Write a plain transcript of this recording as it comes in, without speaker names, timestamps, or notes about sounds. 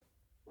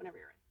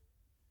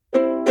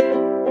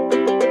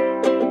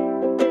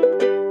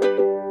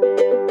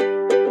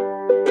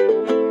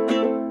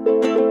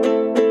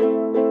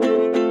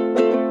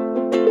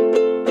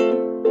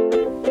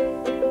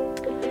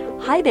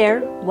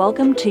there,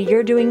 welcome to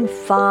You're Doing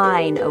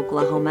Fine,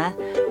 Oklahoma,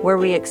 where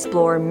we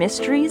explore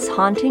mysteries,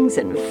 hauntings,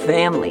 and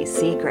family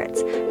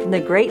secrets from the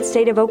great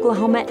state of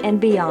Oklahoma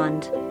and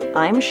beyond.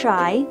 I'm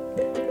Shy.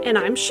 And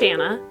I'm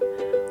Shanna.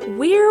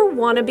 We're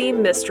wannabe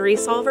mystery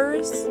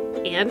solvers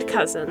and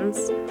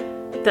cousins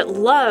that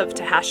love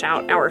to hash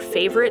out our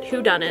favorite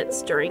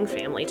whodunits during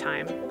family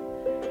time.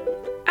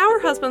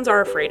 Our husbands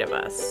are afraid of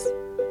us.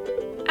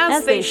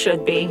 As they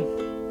should be.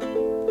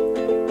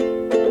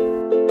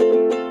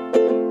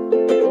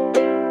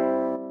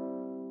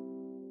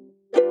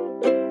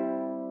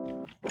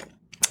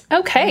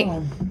 Okay.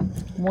 Oh,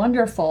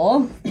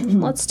 wonderful.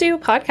 Let's do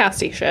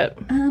podcasty shit.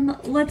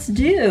 Let's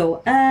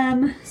do.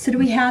 So do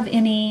we have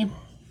any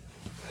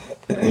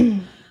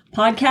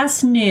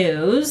podcast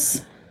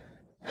news?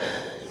 Do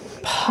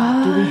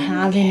we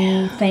have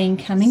anything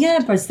coming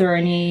up? Is there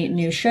any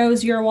new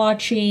shows you're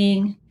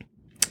watching?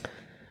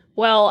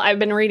 Well, I've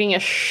been reading a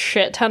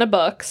shit ton of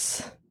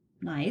books.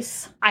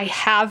 Nice. I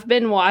have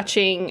been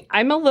watching,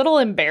 I'm a little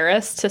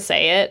embarrassed to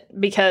say it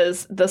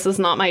because this is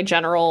not my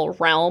general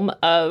realm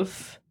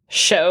of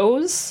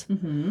shows.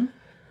 Mm-hmm.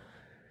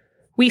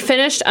 We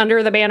finished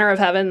Under the Banner of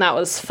Heaven. That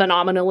was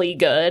phenomenally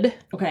good.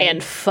 Okay.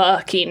 And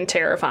fucking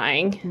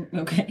terrifying.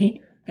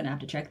 Okay. Gonna have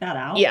to check that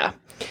out. Yeah.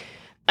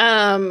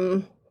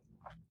 Well,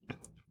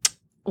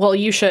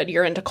 you should.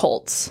 You're into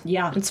cults.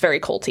 Yeah. It's very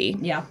culty.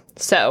 Yeah.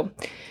 So,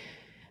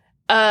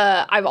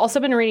 I've also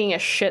been reading a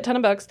shit ton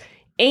of books,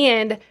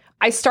 and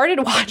I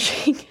started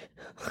watching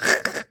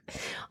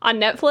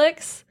on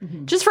Netflix,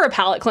 just for a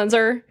palate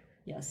cleanser.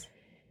 Yes.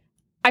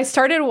 I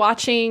started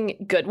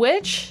watching Good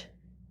Witch.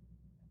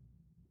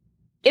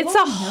 It's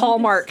a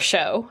Hallmark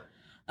show.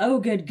 Oh,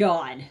 good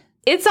God.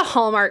 It's a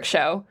Hallmark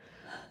show.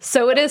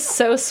 So it is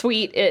so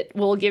sweet, it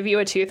will give you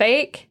a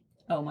toothache.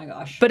 Oh, my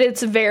gosh. But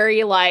it's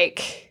very,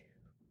 like,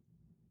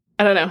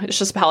 I don't know. It's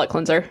just a palate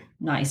cleanser.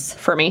 Nice.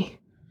 For me.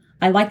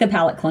 I like the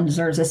palate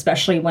cleansers,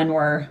 especially when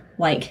we're,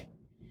 like,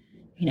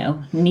 you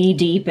know, knee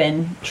deep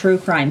in true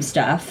crime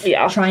stuff.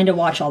 Yeah. Trying to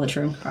watch all the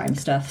true crime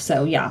stuff.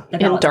 So, yeah. The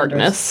In palate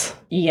darkness. cleansers.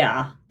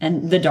 Yeah.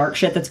 And the dark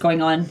shit that's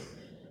going on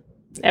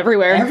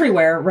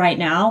everywhere right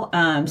now.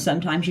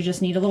 Sometimes you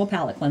just need a little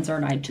palate cleanser,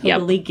 and I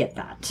totally get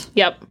that.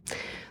 Yep.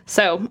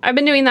 So I've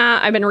been doing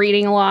that. I've been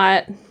reading a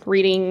lot,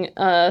 reading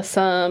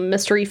some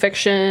mystery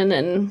fiction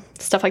and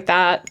stuff like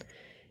that,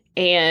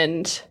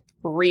 and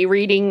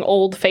rereading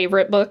old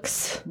favorite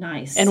books.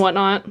 Nice. And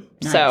whatnot.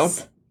 Nice. So,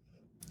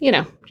 you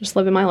know, just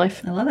living my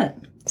life. I love it.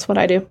 That's what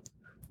I do.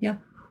 Yeah.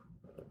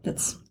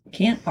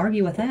 Can't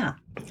argue with that.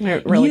 I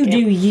really you can't.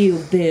 do you,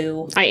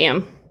 boo. I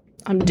am.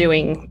 I'm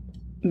doing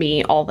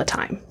me all the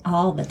time.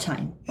 All the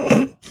time.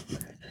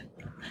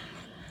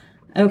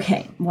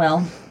 Okay,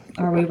 well,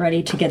 are we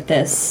ready to get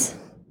this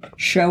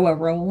show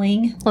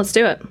a-rolling? Let's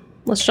do it.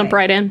 Let's jump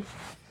right in.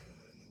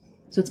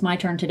 So it's my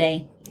turn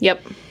today.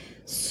 Yep.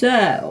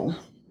 So,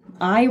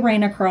 I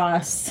ran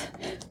across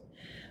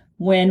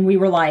when we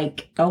were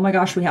like, oh my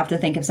gosh, we have to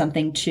think of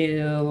something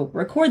to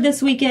record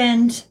this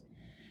weekend.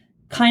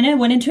 Kind of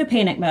went into a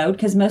panic mode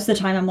because most of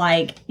the time I'm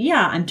like,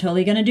 yeah, I'm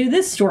totally going to do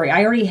this story.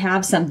 I already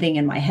have something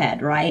in my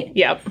head, right?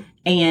 Yep.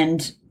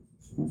 And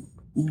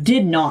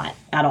did not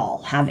at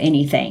all have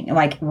anything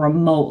like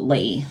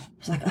remotely. I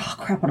was like, oh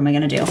crap, what am I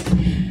going to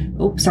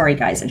do? Oops, sorry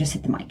guys, I just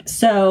hit the mic.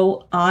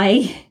 So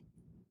I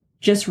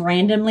just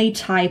randomly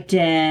typed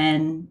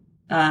in,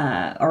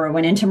 or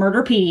went into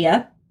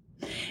Murderpedia.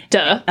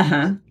 Duh.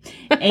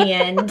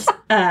 And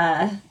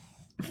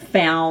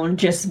found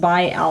just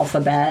by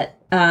alphabet,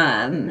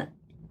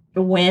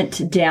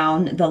 went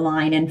down the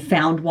line and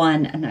found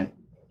one. And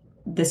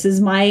this is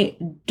my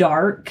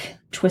dark,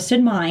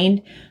 twisted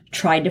mind.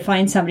 Tried to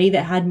find somebody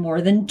that had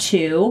more than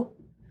 2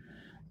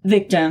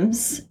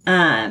 victims.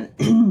 And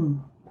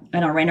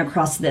I ran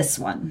across this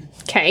one.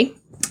 Okay.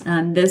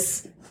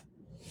 This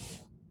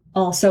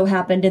also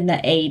happened in the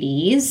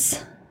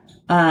 80s.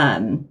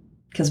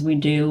 Because we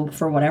do,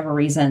 for whatever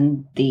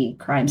reason, the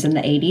crimes in the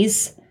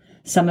 80s,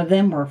 some of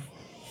them were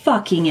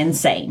fucking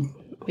insane.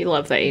 We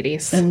love the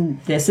 80s.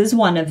 And this is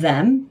one of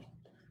them.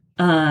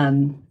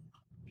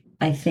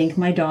 I think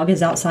my dog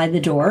is outside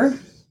the door,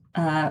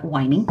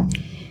 whining.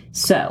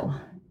 So,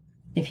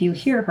 if you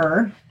hear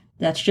her,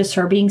 that's just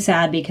her being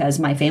sad because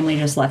my family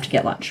just left to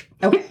get lunch.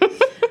 Okay.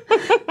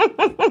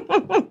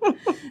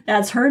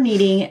 That's her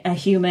needing a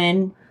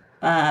human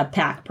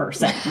pack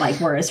person.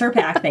 Like, where is her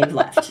pack? They've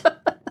left.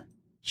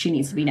 She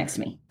needs to be next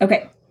to me.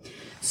 Okay.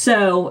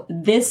 So,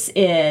 this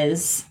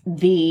is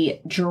the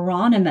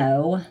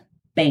Geronimo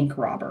bank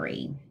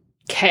robbery.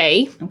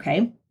 Okay.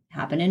 Okay.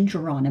 Happened in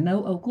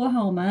Geronimo,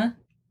 Oklahoma.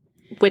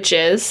 Which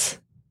is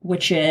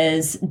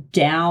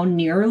down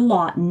near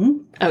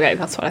Lawton. Okay,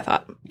 that's what I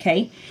thought.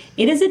 Okay.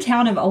 It is a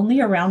town of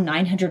only around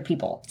 900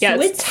 people. Yeah,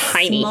 so it's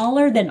tiny.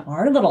 Smaller than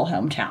our little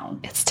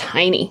hometown. It's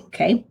tiny.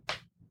 Okay.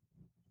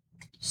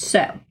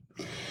 So,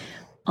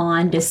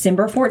 on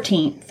December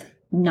 14th,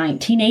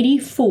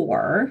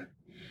 1984,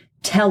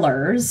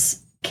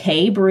 tellers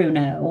Kay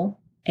Bruno,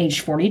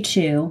 age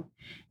 42,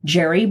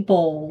 Jerry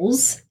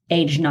Bowles,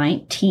 age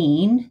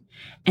 19,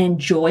 and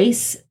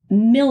Joyce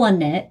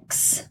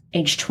Milanix,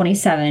 age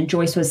 27,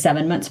 Joyce was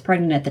 7 months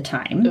pregnant at the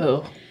time,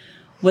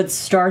 would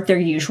start their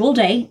usual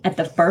day at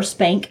the First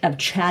Bank of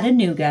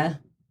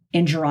Chattanooga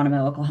in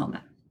Geronimo,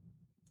 Oklahoma.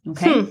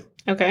 Okay?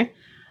 Okay.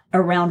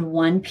 Around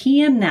 1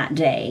 p.m. that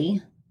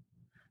day,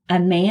 a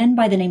man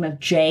by the name of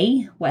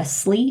J.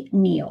 Wesley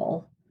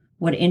Neal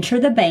would enter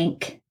the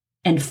bank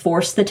and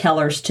force the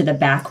tellers to the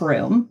back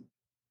room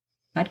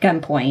at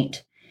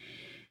gunpoint,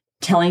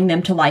 telling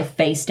them to lie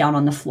face down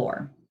on the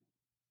floor.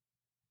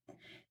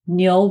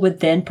 Neal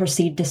would then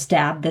proceed to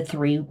stab the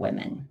 3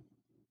 women.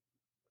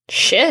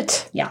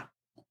 Shit. Yeah.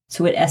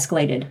 So it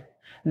escalated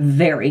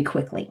very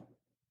quickly.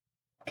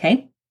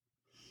 Okay?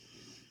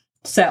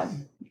 So,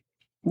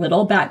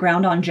 little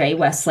background on Jay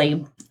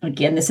Wesley.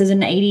 Again, this is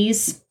an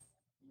 80s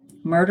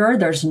murder.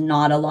 There's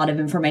not a lot of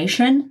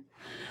information.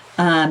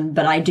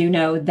 But I do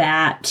know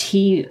that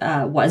he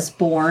was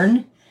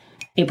born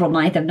April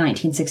 9th of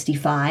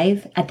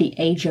 1965. At the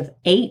age of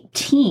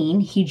 18,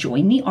 he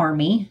joined the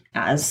Army,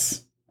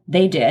 as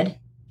they did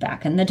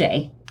back in the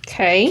day.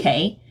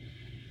 Okay.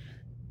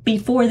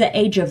 Before the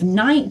age of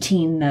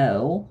 19,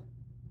 though,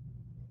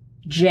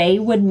 Jay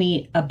would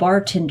meet a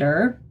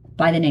bartender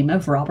by the name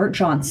of Robert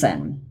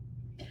Johnson.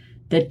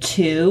 The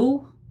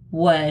two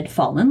would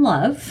fall in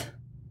love,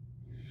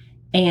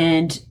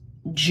 and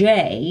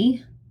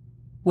Jay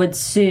would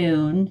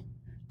soon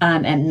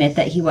admit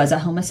that he was a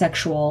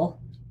homosexual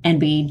and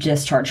be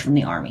discharged from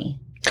the Army.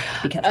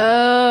 Because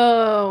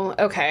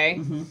okay.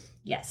 Mm-hmm.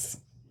 Yes.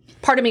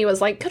 Part of me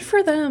was like, good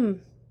for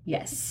them.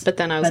 Yes. But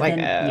then I was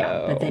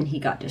but then he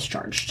got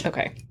discharged.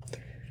 Okay.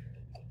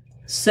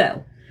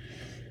 So.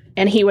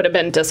 And he would have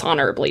been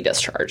dishonorably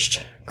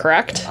discharged,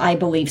 correct? I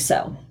believe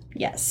so.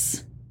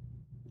 Yes.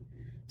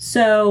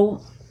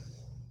 So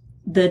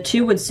the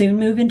two would soon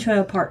move into an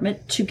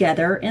apartment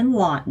together in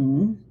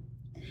Lawton.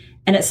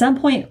 And at some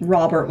point,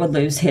 Robert would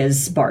lose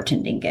his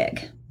bartending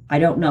gig. I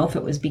don't know if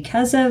it was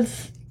because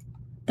of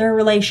their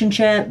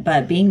relationship,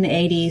 but being the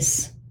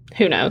 80s...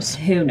 Who knows?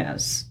 Who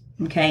knows?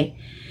 Okay.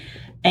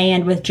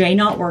 And with Jay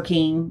not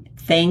working,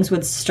 things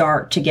would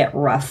start to get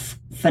rough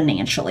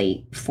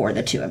financially for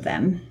the two of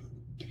them.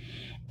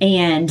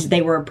 And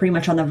they were pretty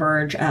much on the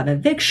verge of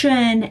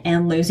eviction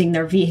and losing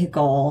their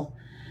vehicle.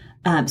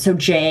 So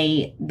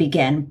Jay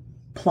began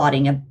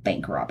plotting a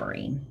bank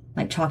robbery,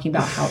 like talking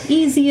about how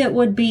easy it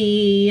would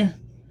be.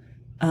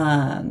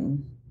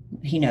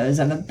 He knows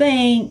of a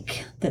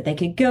bank that they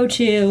could go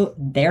to,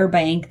 their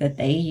bank that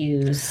they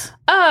use.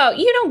 Oh,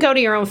 you don't go to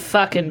your own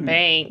fucking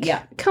bank.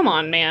 Yeah. Come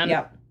on, man.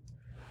 Yep.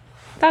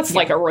 That's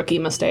like a rookie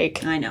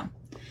mistake. I know.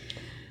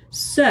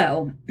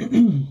 So,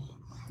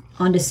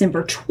 on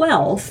December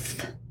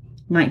 12th,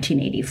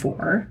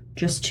 1984,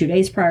 just 2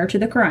 days prior to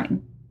the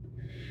crime,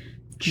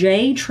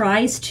 Jay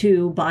tries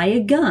to buy a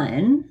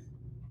gun,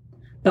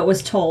 but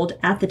was told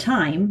at the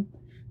time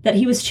that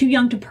he was too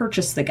young to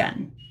purchase the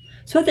gun.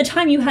 So at the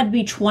time, you had to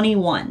be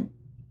 21.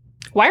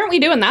 Why aren't we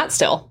doing that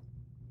still?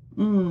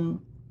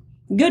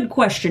 Good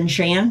question,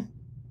 Shan.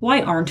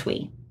 Why aren't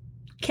we?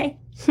 Okay.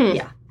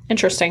 Yeah.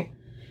 Interesting.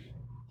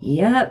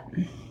 Yep.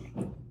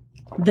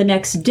 The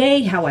next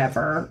day,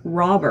 however,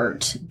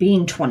 Robert,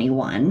 being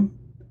 21,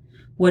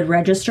 would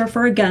register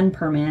for a gun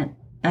permit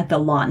at the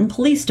Lawton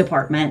Police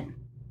Department.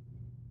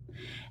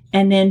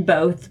 And then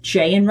both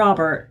Jay and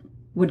Robert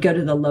would go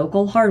to the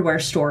local hardware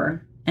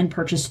store and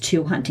purchase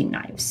 2 hunting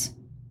knives.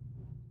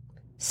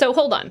 So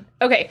hold on.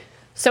 Okay.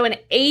 So in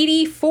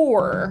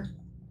 84,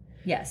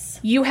 Yes.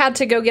 you had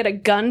to go get a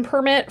gun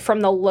permit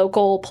from the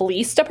local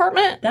police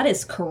department, That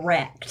is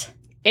correct.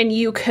 and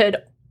you could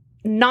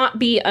not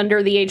be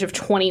under the age of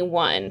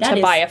 21 That to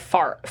is- buy a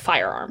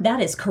firearm.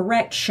 That is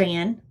correct,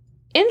 Shan.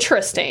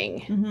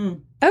 Interesting. Mm-hmm.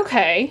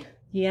 Okay.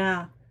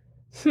 Yeah.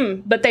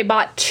 But they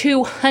bought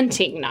 2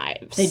 hunting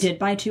knives. They did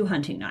buy 2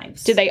 hunting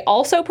knives. Did they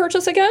also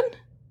purchase a gun?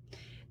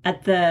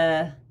 At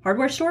the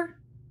hardware store?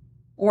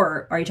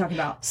 Or are you talking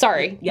about...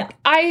 Sorry. Yeah.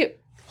 I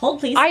Hold,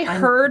 please. I'm-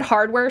 heard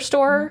hardware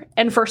store,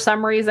 and for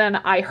some reason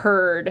I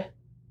heard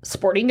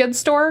sporting goods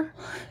store.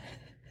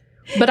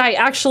 But I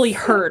actually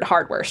heard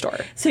hardware store.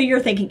 So you're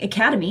thinking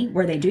Academy,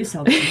 where they do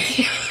sell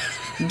guns.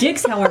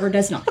 Dick's, however,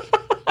 does not.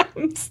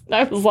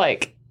 I was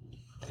like,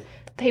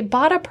 they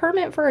bought a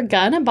permit for a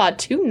gun and bought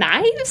 2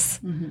 knives?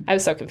 I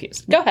was so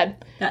confused. Go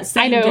ahead. That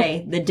same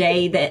day, the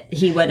day that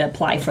he would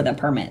apply for the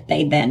permit,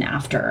 they then,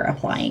 after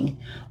applying,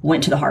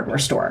 went to the hardware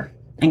store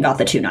and got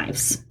the 2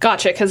 knives.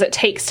 Gotcha, because it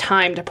takes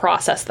time to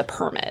process the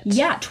permit.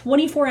 Yeah,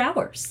 24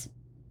 hours.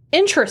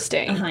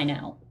 Interesting. I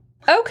know.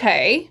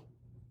 Okay.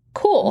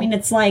 Cool. I mean,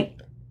 it's like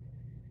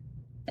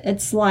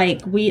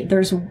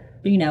there's,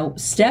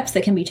 steps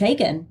that can be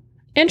taken.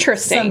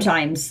 Interesting.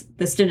 Sometimes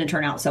this didn't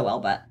turn out so well,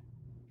 but.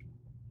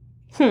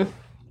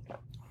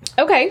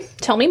 Okay.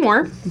 Tell me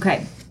more.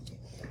 Okay.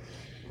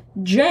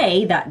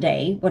 Jay that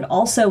day would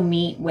also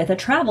meet with a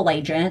travel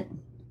agent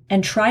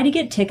and try to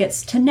get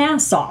tickets to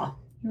Nassau.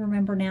 You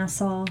remember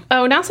Nassau?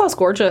 Oh, Nassau's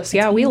gorgeous.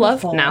 Yeah, we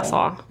love Beautiful.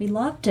 Nassau. We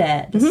loved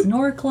it. The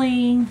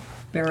snorkeling,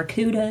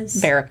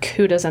 barracudas.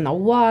 Barracudas in the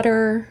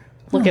water,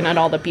 looking at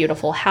all the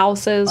beautiful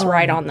houses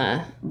right on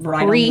the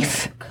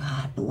reef.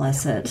 God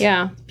bless it.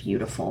 Yeah.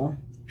 Beautiful.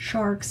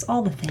 Sharks,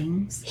 all the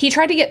things. He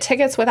tried to get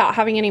tickets without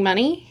having any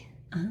money?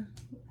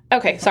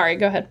 Okay, sorry,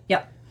 go ahead.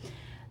 Yep.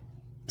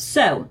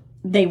 So,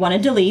 they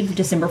wanted to leave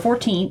December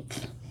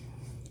 14th.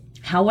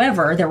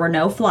 However, there were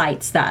no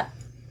flights that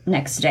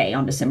next day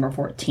on December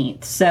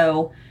 14th.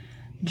 So,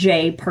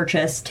 Jay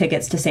purchased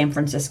tickets to San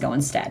Francisco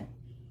instead.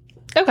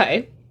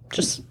 Okay.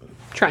 Just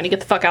trying to get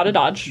the fuck out of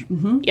Dodge.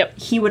 Mm-hmm. Yep.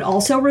 He would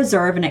also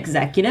reserve an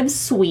executive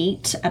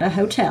suite at a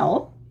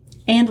hotel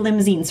and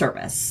limousine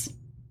service.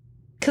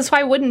 Because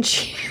why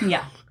wouldn't you?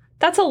 Yeah.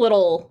 That's a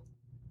little...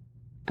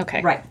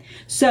 Okay. Right.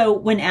 So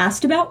when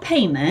asked about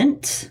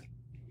payment,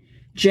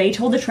 Jay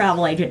told the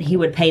travel agent he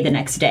would pay the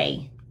next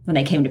day when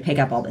they came to pick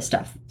up all this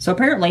stuff. So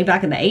apparently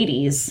back in the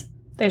 80s...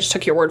 They just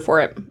took your word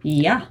for it.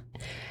 Yeah.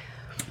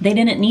 They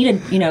didn't need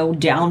a,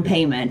 down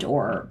payment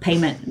or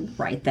payment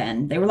right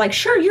then. They were like,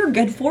 sure, you're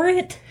good for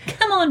it.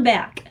 Come on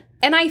back.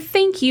 And I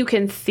think you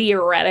can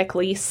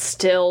theoretically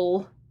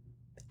still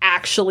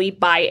actually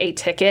buy a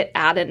ticket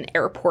at an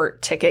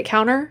airport ticket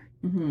counter.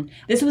 Mm-hmm.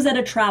 This was at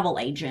a travel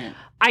agent.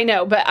 I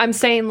know, but I'm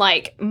saying,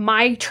 like,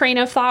 my train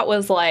of thought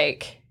was,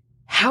 like,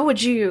 how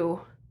would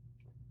you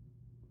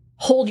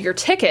hold your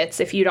tickets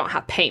if you don't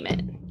have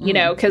payment? You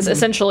know, because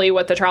essentially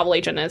what the travel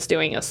agent is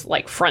doing is,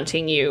 like,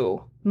 fronting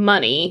you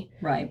money.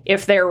 Right.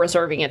 If they're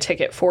reserving a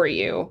ticket for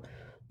you.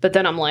 But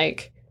then I'm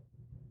like,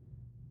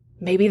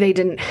 maybe they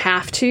didn't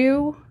have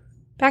to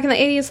back in the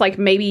 80s. Like,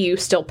 maybe you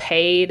still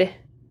paid.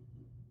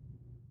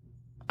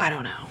 I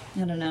don't know.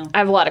 I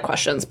have a lot of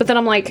questions. But then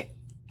I'm like,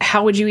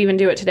 how would you even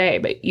do it today?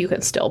 But you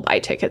can still buy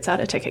tickets at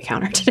a ticket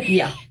counter today.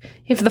 Yeah.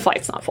 If the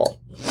flight's not full.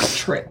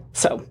 True.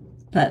 So.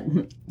 But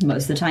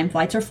most of the time,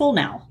 flights are full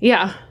now.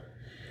 Yeah.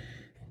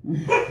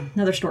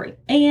 Another story.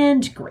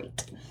 And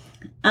great.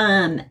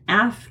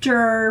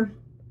 After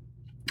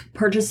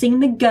purchasing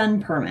the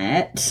gun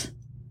permit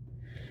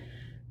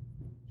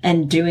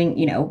and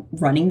doing,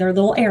 running their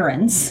little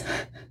errands,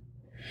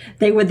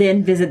 they would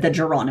then visit the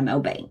Geronimo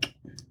Bank.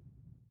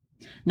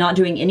 Not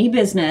doing any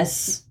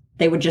business.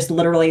 They would just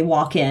literally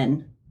walk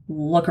in,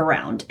 look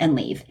around, and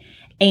leave.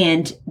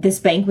 And this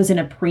bank was in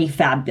a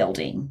prefab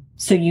building.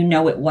 So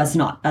it was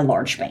not a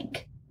large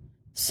bank.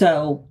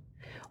 So...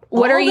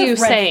 What are you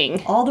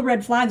saying? All the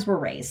red flags were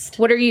raised.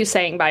 What are you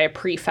saying by a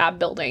prefab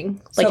building?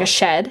 Like a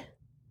shed?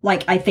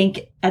 Like, I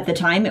think at the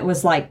time it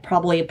was like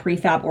probably a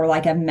prefab or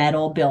like a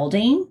metal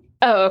building.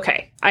 Oh,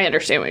 okay. I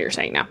understand what you're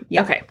saying now.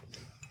 Yeah. Okay.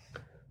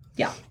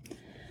 Yeah.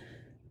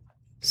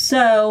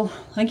 So,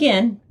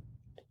 again,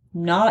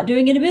 not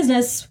doing any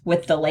business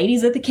with the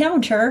ladies at the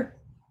counter.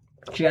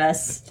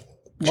 Just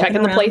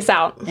checking the place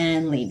out.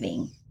 And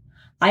leaving.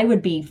 I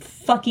would be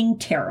fucking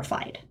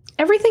terrified.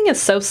 Everything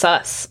is so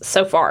sus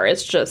so far.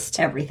 It's just...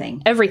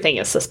 Everything. Everything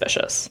is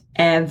suspicious.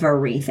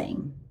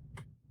 Everything.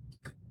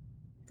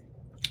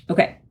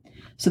 Okay.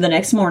 So the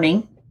next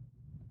morning,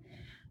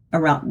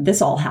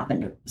 this all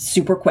happened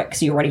super quick.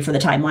 So you ready for the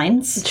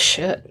timelines?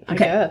 Shit, I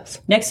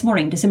guess. Next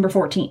morning, December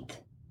 14th.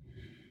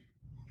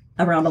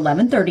 Around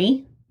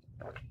 11:30,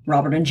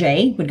 Robert and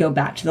Jay would go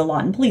back to the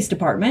Lawton Police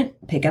Department,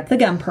 pick up the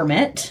gun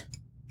permit,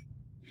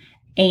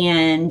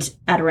 and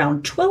at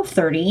around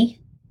 12:30...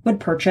 would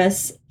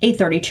purchase a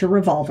 .32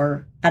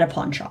 revolver at a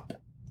pawn shop.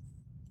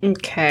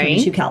 Okay.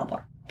 .32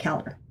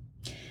 caliber.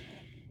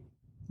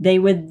 They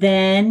would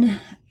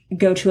then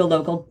go to a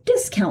local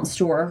discount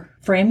store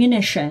for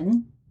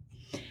ammunition.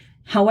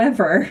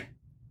 However,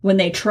 when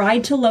they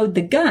tried to load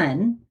the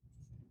gun,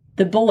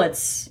 the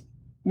bullets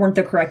weren't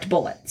the correct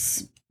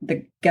bullets.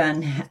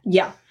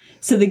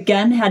 So the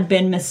gun had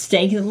been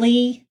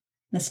mistakenly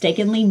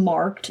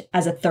marked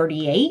as a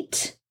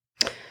 .38.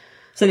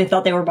 So they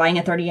thought they were buying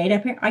a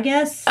 .38, I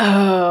guess.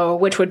 Oh,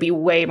 which would be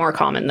way more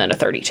common than a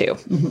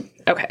 .32. Mm-hmm.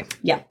 Okay.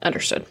 Yeah.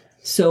 Understood.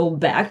 So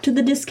back to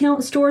the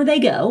discount store they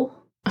go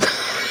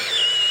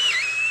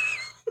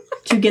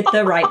to get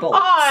the right bullets.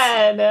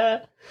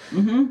 God.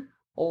 Mm-hmm.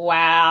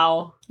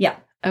 Wow. Yeah.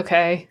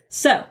 Okay.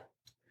 So,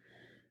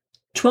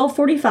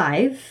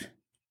 12:45,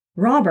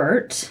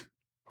 Robert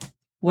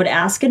would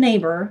ask a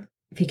neighbor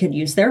if he could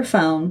use their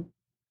phone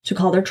to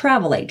call their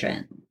travel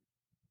agent.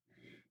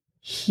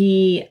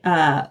 He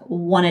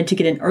wanted to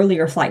get an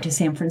earlier flight to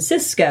San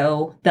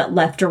Francisco that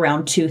left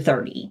around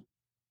 2:30.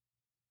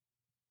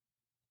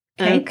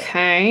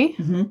 Okay.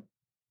 Mm-hmm.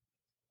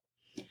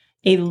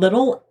 A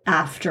little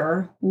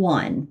after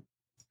 1,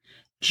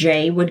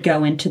 Jay would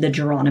go into the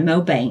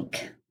Geronimo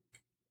Bank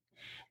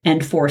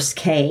and force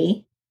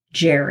Kay,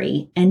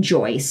 Jerry, and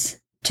Joyce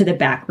to the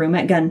back room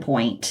at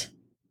gunpoint,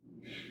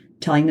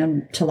 telling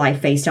them to lie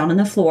face down on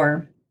the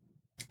floor,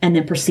 and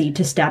then proceed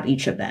to stab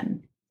each of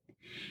them.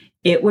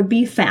 It would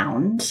be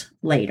found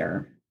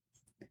later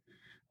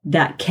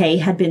that Kay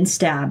had been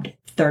stabbed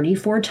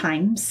 34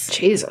 times.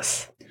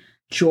 Jesus.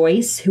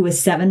 Joyce, who was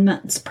 7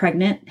 months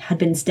pregnant, had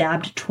been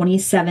stabbed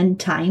 27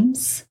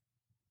 times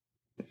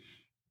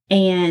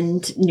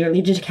and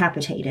nearly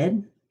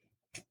decapitated.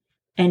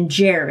 And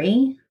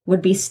Jerry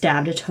would be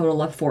stabbed a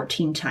total of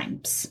 14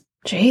 times.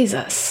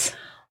 Jesus.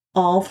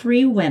 All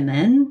 3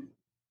 women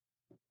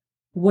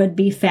would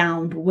be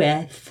found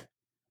with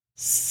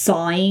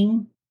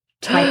sawing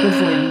type of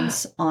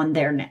wounds on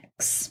their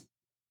necks.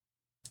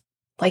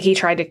 Like he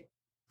tried to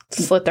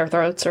slit their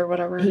throats or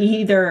whatever?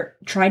 He either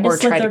tried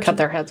to cut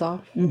their heads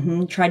off?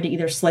 Tried to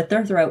either slit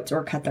their throats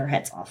or cut their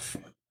heads off.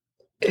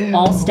 Ew.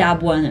 All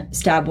stab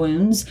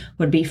wounds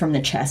would be from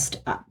the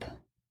chest up.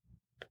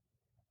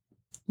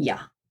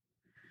 Yeah.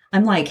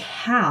 I'm like,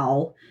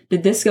 how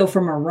did this go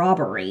from a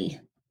robbery?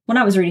 When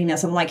I was reading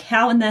this, I'm like,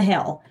 how in the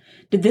hell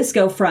did this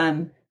go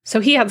from... So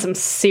he had some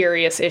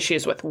serious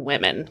issues with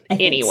women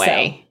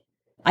anyway.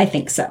 I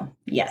think so.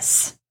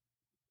 Yes.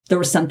 There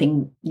was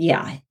something,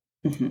 yeah.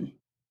 Mm-hmm.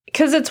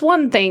 Because it's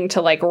one thing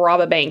to, like,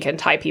 rob a bank and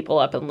tie people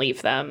up and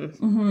leave them.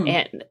 Mm-hmm.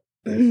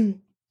 And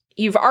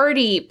you've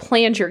already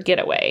planned your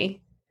getaway.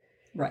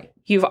 Right.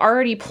 You've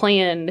already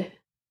planned,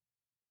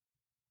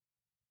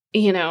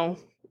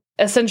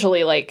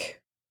 essentially,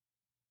 like,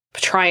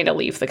 trying to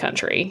leave the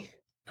country.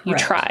 Correct. You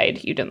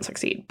tried. You didn't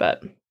succeed,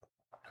 but...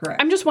 Correct.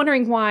 I'm just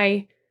wondering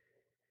why,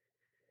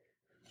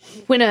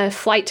 when a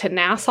flight to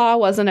Nassau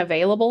wasn't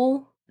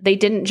available, they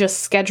didn't just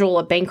schedule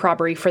a bank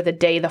robbery for the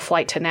day the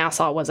flight to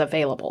Nassau was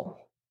available.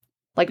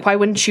 Like, why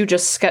wouldn't you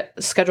just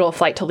schedule a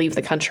flight to leave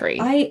the country?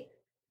 I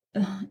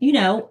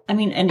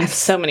have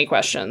so many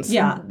questions.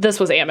 Yeah. This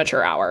was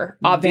amateur hour,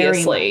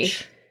 obviously.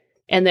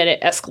 And then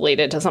it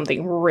escalated to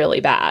something really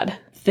bad.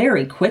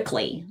 Very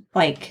quickly.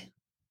 Like,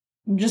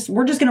 we're just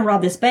going to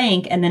rob this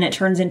bank, and then it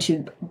turns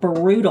into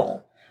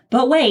brutal.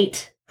 But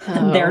wait,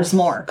 there's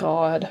more.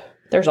 God.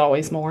 There's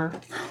always more.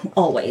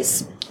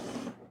 Always.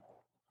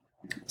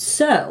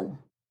 So,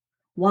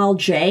 while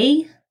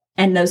Jay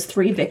and those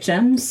 3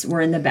 victims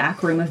were in the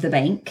back room of the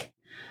bank,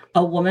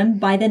 a woman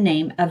by the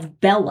name of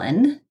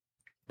Bellen,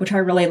 which I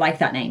really like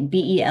that name,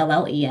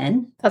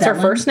 Bellen. That's Bellen.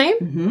 her first name?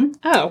 Mm-hmm.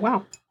 Oh,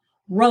 wow.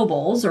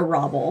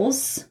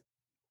 Robles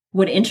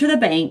would enter the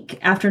bank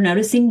after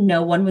noticing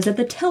no one was at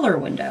the teller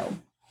window.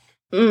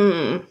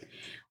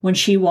 When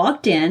she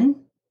walked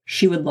in,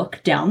 she would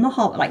look down the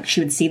hall, like she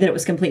would see that it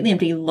was completely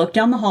empty, look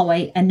down the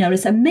hallway, and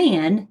notice a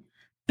man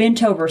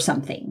bent over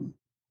something.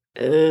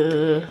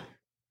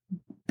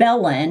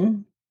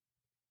 Bellen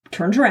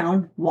turns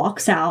around,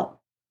 walks out,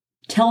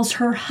 tells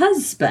her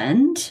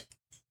husband,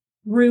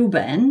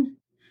 Reuben,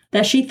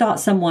 that she thought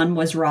someone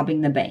was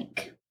robbing the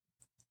bank.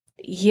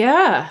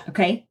 Yeah.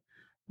 Okay.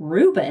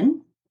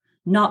 Reuben,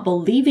 not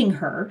believing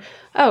her.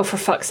 Oh, for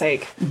fuck's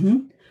sake.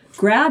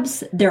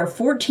 Grabs their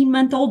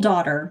 14-month-old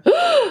daughter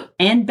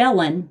and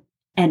Bellen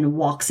and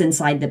walks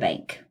inside the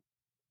bank.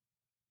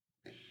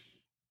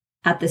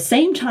 At the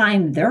same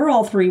time, they're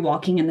all 3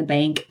 walking in the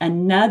bank.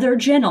 Another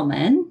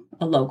gentleman,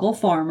 a local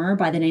farmer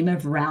by the name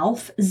of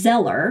Ralph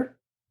Zeller,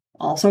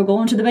 also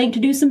going to the bank to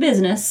do some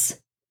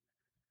business,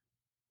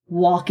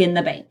 walk in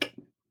the bank.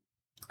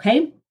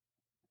 Okay?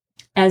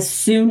 As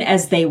soon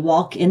as they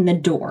walk in the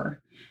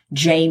door,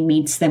 Jay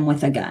meets them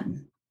with a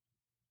gun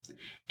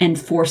and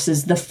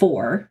forces the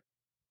 4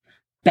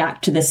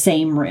 back to the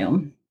same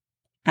room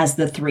as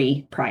the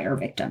 3 prior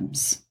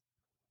victims.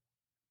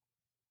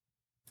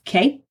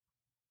 Okay?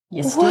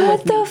 You still what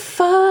with me? The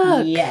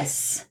fuck?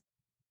 Yes.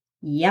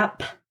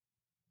 Yep.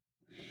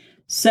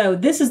 So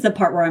this is the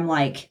part where I'm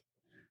like,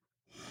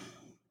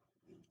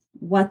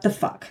 what the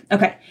fuck?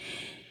 Okay.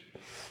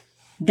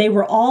 They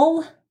were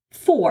all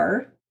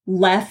 4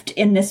 left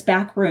in this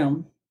back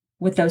room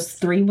with those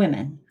 3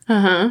 women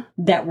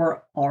that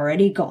were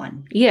already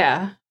gone.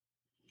 Yeah.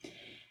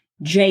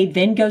 Jay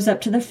then goes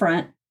up to the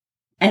front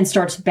and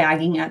starts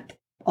bagging up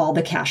all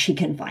the cash he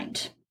can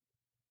find.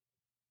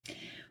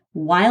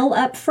 While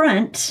up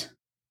front,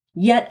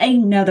 yet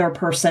another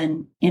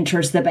person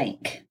enters the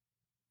bank.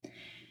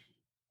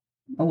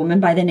 A woman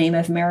by the name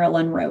of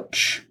Marilyn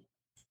Roach.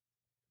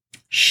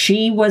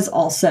 She was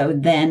also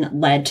then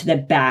led to the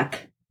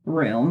back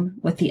room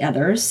with the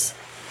others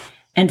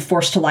and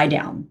forced to lie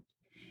down.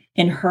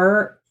 In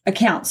her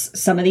accounts,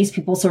 some of these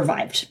people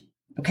survived.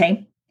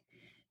 Okay?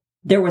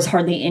 There was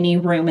hardly any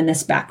room in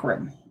this back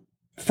room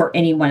for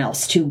anyone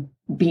else to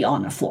be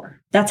on the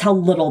floor. That's how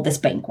little this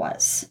bank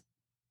was.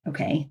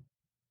 Okay?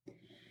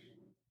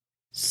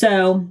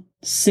 So,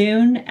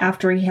 soon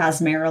after he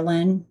has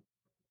Marilyn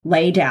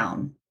lay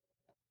down,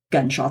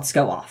 gunshots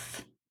go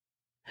off.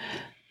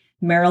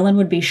 Marilyn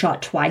would be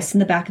shot twice in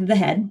the back of the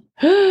head.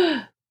 The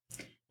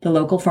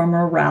local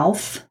farmer,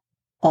 Ralph,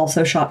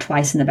 also shot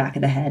twice in the back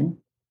of the head.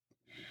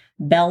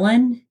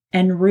 Bellen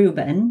and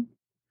Reuben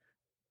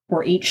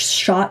were each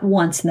shot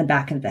once in the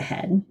back of the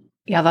head.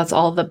 Yeah, that's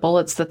all the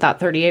bullets that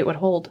 38 would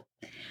hold.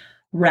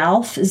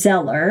 Ralph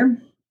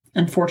Zeller,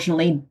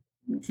 unfortunately,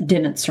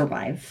 didn't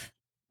survive.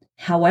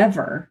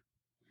 However,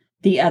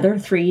 the other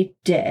 3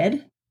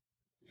 did.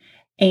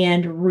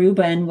 And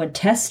Reuben would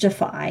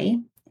testify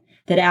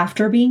that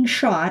after being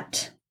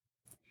shot,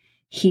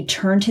 he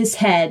turned his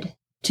head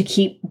to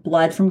keep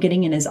blood from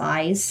getting in his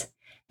eyes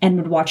and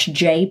would watch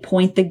Jay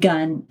point the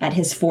gun at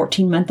his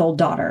 14-month-old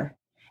daughter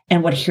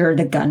and would hear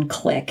the gun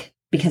click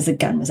because the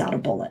gun was out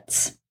of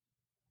bullets.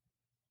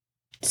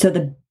 So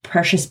the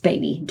precious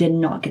baby did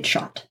not get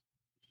shot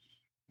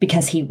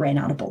because he ran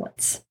out of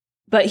bullets.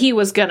 But he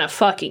was gonna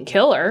fucking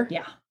kill her.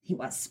 Yeah, he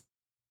was.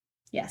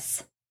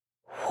 Yes.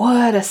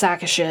 What a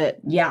sack of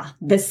shit. Yeah.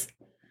 This,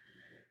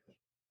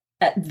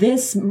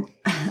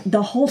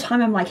 the whole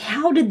time I'm like,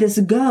 how did this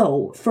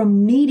go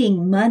from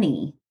needing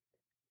money,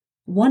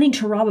 wanting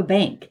to rob a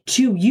bank,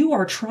 to you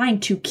are trying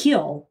to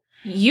kill?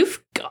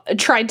 You've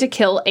tried to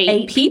kill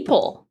eight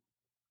people.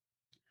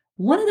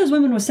 One of those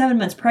women was 7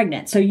 months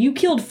pregnant. So you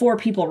killed 4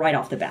 people right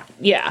off the bat.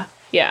 Yeah.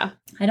 Yeah.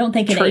 I don't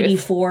think an Truth.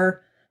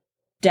 84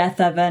 death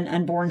of an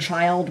unborn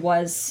child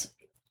was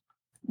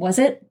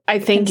it? I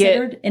think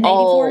considered in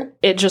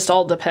it just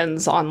all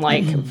depends on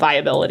like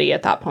viability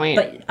at that point.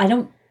 But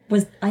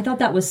I thought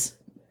that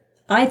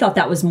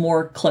was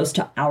more close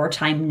to our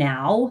time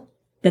now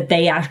that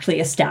they actually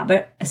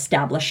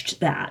established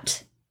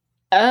that.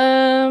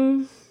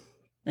 And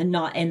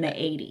not in the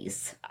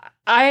 80s.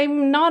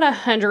 I'm not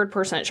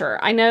 100% sure.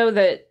 I know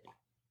that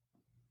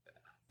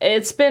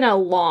it's been a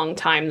long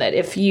time that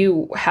if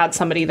you had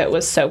somebody that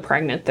was so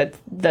pregnant that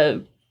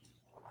the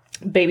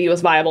baby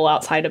was viable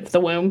outside of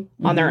the womb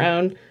on their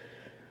own,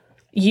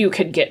 you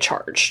could get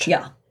charged.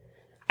 Yeah.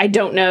 I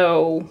don't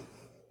know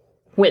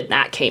when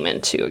that came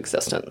into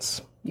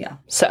existence. Yeah.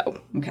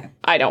 So, okay.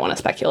 I don't want to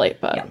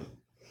speculate, but... Yeah.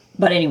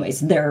 But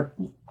anyways, there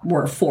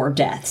were 4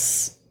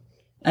 deaths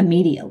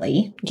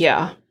immediately.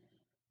 Yeah.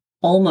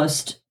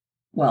 Almost,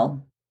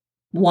 well,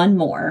 1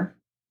 more,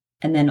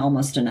 and then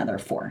almost another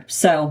 4.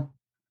 So,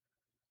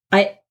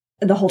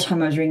 the whole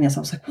time I was reading this, I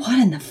was like, what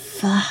in the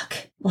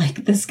fuck?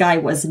 Like, this guy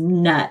was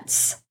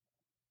nuts.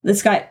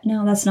 This guy,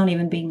 no, that's not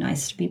even being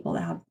nice to people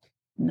that have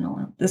mental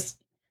illness.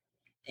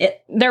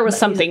 There was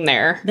something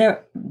there.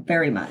 There,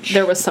 very much.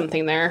 There was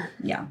something there.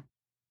 Yeah.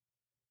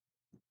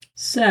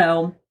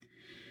 So,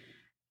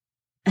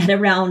 at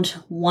around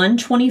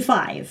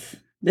 1:25,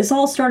 this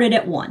all started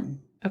at 1.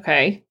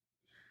 Okay.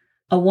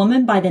 A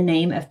woman by the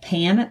name of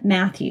Pam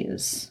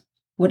Matthews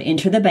would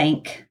enter the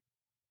bank,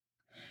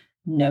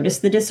 notice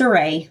the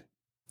disarray.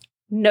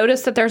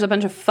 Notice that there's a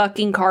bunch of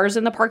fucking cars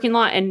in the parking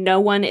lot and no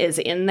one is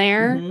in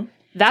there.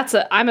 Mm-hmm.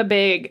 I'm a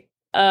big,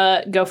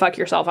 go fuck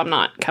yourself. I'm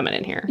not coming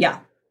in here. Yeah.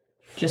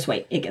 Just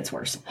wait. It gets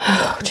worse.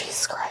 Oh,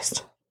 Jesus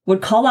Christ.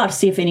 Would call out to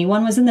see if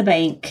anyone was in the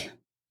bank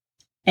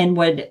and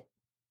would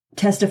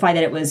testify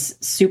that it was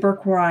super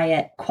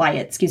quiet,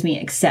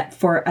 except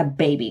for a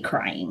baby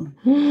crying.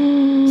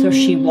 So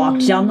she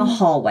walked down the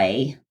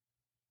hallway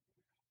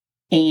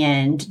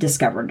and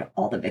discovered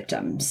all the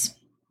victims.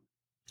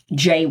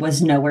 Jay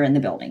was nowhere in the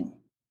building.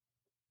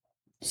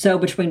 So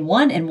between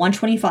 1 and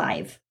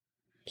 1:25,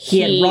 he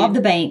had robbed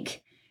the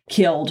bank,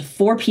 killed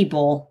 4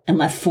 people, and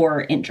left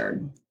 4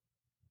 injured.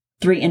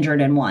 3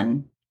 injured and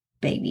 1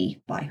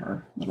 baby by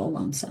her little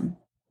lonesome.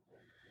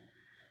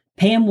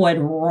 Pam would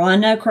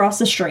run across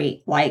the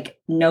street, like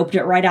noped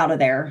it right out of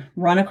there,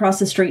 run across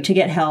the street to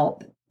get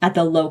help at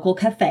the local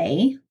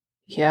cafe.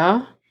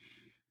 Yeah.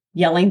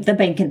 Yelling the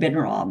bank had been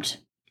robbed.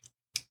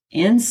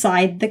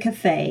 Inside the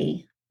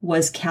cafe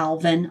was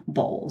Calvin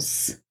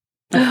Bowles,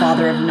 the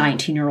father of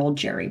 19-year-old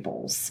Jerry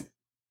Bowles.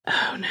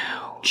 Oh,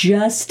 no.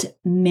 Just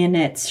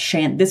minutes,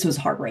 this was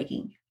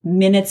heartbreaking.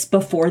 Minutes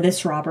before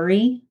this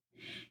robbery,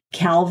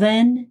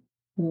 Calvin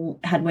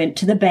had went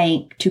to the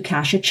bank to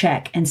cash a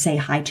check and say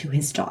hi to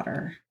his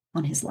daughter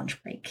on his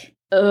lunch break.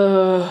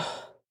 Ugh.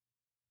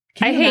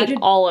 I hate imagine?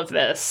 all of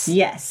this.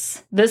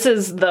 Yes. This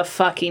is the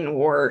fucking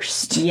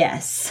worst.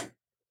 Yes.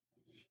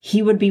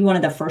 He would be one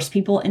of the first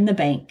people in the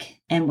bank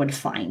and would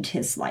find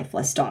his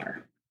lifeless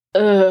daughter.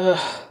 Ugh.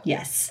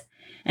 Yes.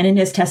 And in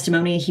his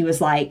testimony, he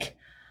was like,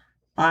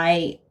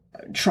 I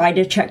tried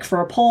to check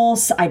for a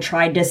pulse. I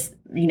tried to,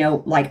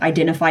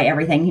 identify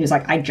everything. He was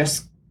like, I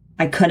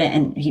couldn't.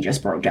 And he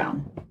just broke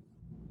down.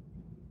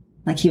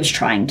 Like he was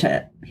trying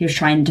to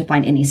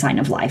find any sign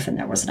of life and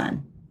there was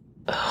none.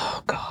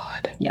 Oh,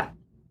 God. Yeah.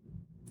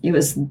 It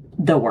was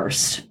the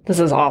worst. This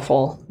is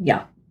awful.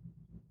 Yeah.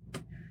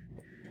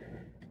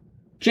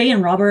 Jay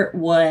and Robert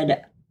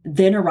would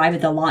then arrive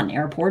at the Lawton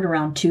Airport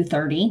around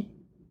 2:30.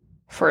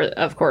 For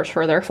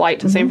their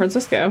flight to San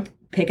Francisco.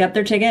 Pick up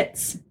their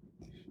tickets,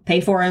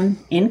 pay for them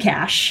in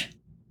cash,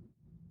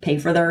 pay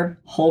for their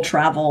whole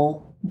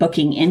travel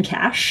booking in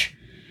cash,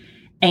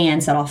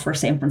 and set off for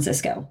San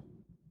Francisco.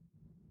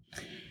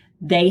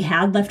 They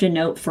had left a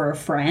note for a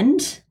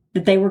friend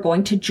that they were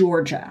going to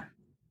Georgia.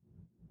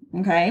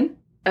 Okay?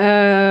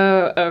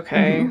 Oh,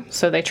 okay. Mm-hmm.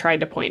 So they tried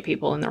to point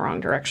people in the wrong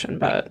direction,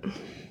 but...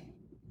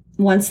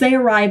 Once they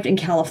arrived in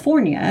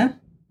California,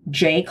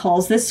 Jay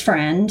calls this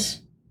friend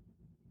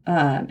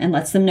and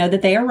lets them know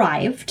that they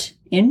arrived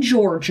in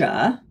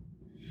Georgia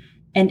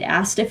and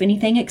asked if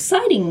anything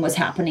exciting was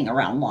happening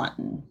around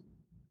Lawton.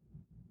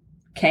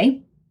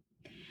 Okay?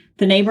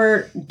 The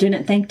neighbor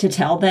didn't think to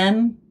tell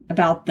them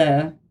about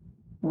the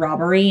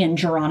robbery in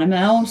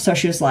Geronimo, so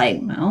she was like,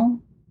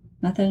 no,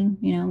 nothing,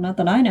 not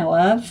that I know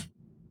of.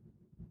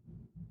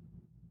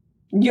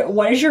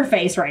 What is your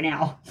face right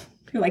now?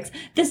 You're like,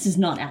 this does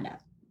not add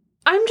up.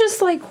 I'm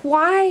just like,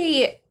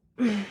 why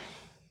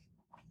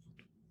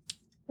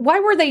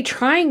were they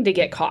trying to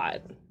get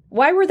caught?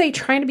 Why were they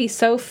trying to be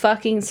so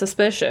fucking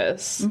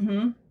suspicious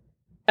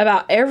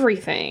about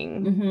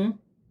everything?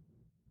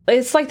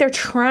 It's like they're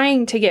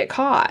trying to get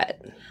caught.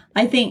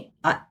 I think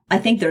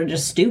they're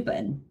just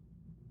stupid.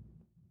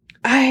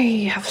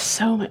 I have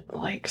so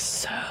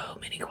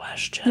many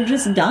questions. They're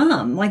just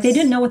dumb. Like, they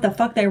didn't know what the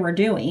fuck they were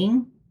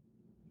doing.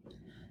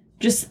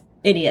 Just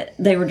idiot.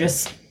 They were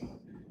just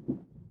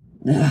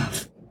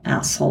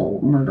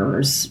asshole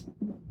murderers.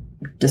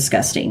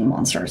 Disgusting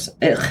monsters.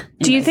 Ugh. Anyways.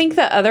 Do you think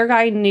the other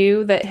guy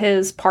knew that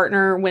his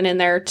partner went in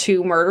there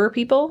to murder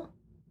people?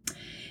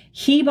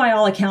 He, by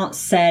all accounts,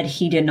 said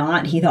he did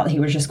not. He thought he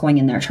was just going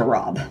in there to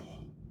rob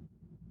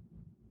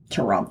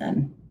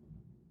them.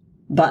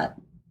 But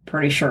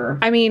pretty sure.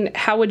 I mean,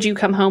 how would you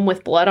come home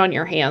with blood on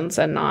your hands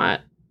and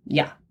not,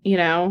 Yeah. you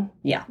know?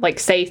 Yeah. Like,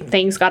 say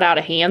things got out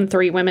of hand,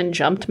 3 women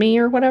jumped me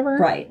or whatever?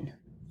 Right.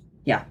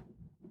 Yeah.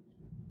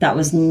 That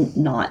was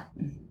not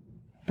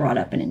brought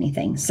up in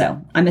anything.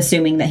 So I'm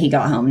assuming that he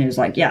got home and he was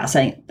like, yeah,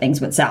 saying things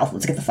went south.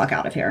 Let's get the fuck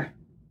out of here.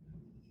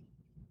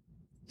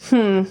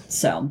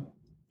 So.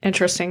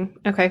 Interesting.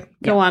 Okay.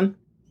 Go on.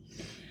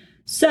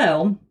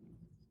 So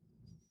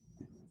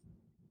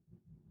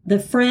the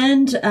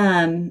friend,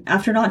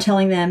 after not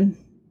telling them,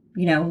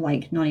 you know,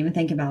 like not even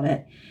think about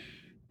it,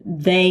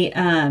 they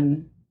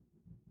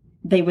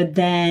would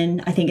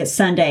then, I think it's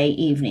Sunday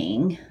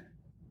evening,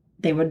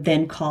 they would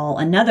then call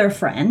another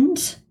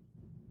friend,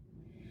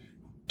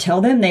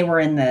 tell them they were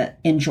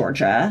in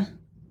Georgia,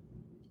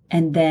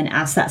 and then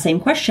ask that same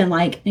question,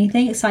 like,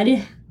 anything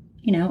exciting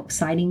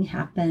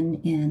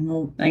happen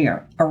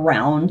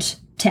around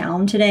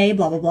town today,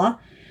 blah, blah, blah.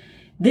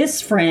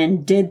 This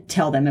friend did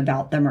tell them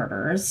about the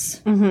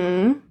murders.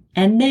 Mm-hmm.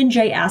 And then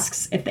Jay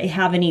asks if they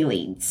have any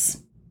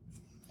leads.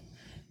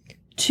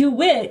 To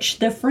which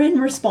the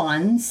friend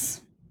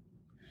responds,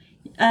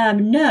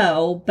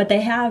 no, but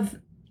they have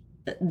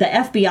the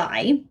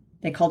FBI.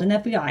 They called in the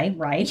FBI,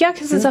 right? Yeah,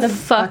 because it's a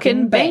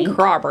fucking bank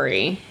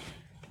robbery.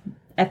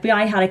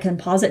 FBI had a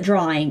composite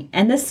drawing,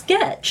 and the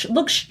sketch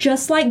looks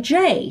just like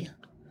Jay.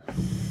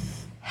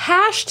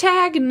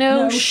 Hashtag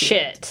no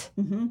shit.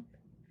 Mm-hmm.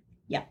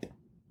 Yep.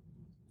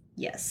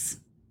 Yes.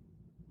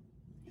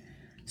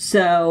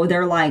 So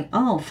they're like,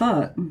 oh,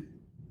 fuck.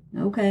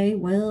 Okay,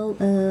 well,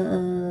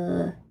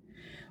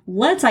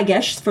 let's, I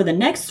guess, for the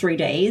next 3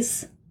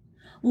 days,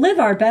 live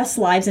our best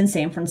lives in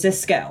San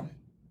Francisco.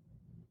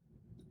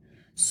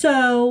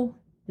 So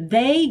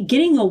they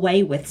getting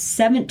away with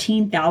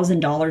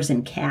 $17,000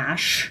 in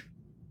cash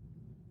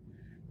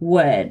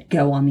would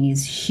go on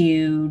these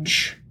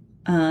huge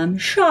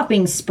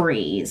shopping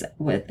sprees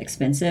with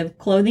expensive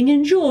clothing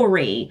and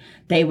jewelry.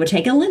 They would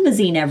take a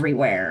limousine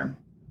everywhere.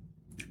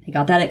 They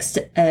got that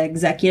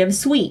executive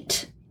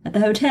suite at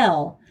the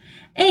hotel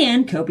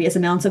and copious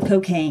amounts of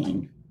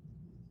cocaine.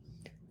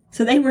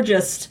 So they were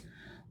just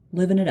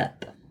living it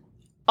up.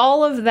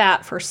 All of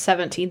that for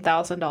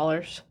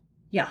 $17,000.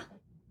 Yeah.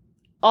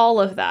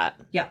 All of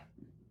that. Yeah.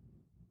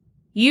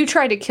 You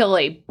tried to kill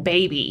a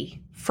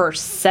baby for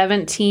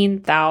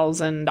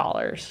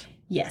 $17,000.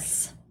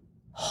 Yes.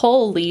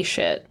 Holy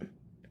shit.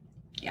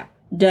 Yeah.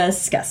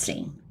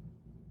 Disgusting.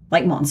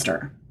 Like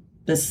monster.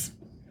 This.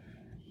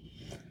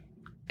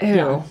 Ew.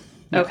 Yeah.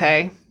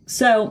 Okay.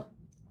 So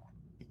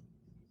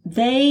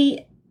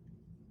the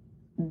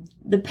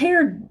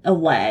pair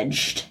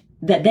alleged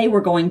that they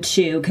were going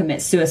to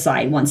commit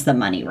suicide once the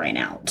money ran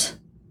out.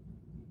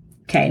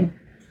 Okay.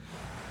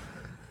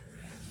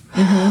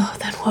 Mm-hmm.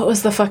 Then what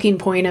was the fucking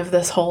point of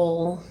this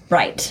whole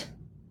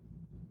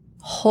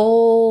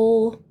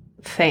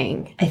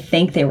thing? I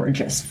think they were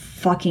just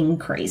fucking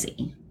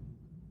crazy.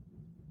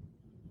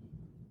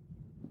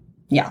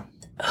 Yeah.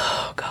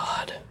 Oh,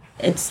 God.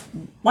 It's,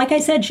 like I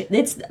said,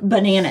 it's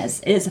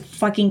bananas. It is a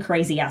fucking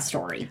crazy ass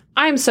story.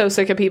 I'm so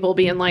sick of people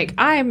being like,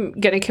 I'm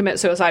going to commit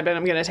suicide, but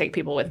I'm going to take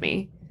people with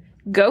me.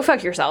 Go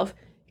fuck yourself.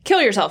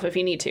 Kill yourself if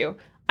you need to.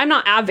 I'm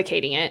not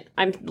advocating it.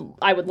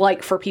 I would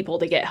like for people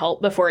to get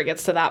help before it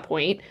gets to that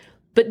point.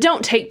 But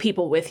don't take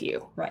people with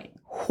you. Right.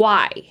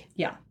 Why?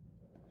 Yeah.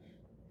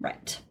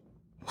 Right.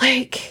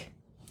 Like,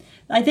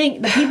 I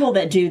think the people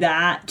that do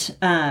that,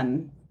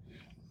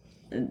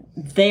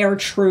 they are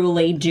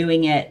truly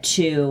doing it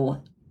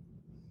to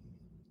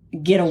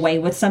get away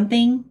with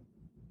something,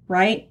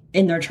 right?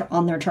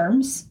 On their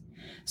terms.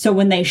 So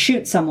when they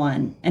shoot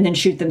someone and then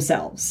shoot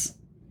themselves,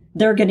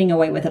 they're getting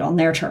away with it on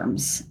their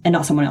terms and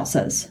not someone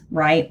else's,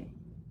 right?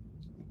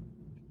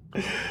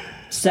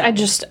 So I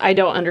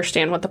don't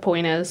understand what the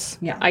point is.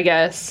 Yeah. I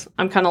guess.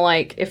 I'm kind of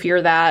like, if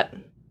you're that,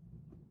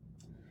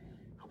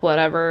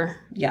 whatever.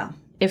 Yeah.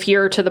 If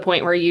you're to the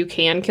point where you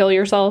can kill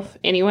yourself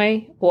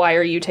anyway, why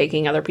are you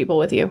taking other people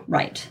with you?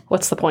 Right.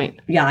 What's the point?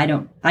 Yeah, I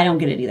don't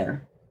get it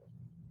either.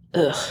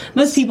 Ugh.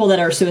 Most people that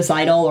are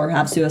suicidal or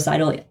have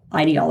suicidal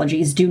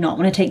ideologies do not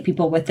want to take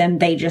people with them.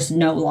 They just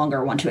no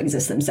longer want to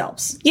exist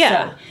themselves.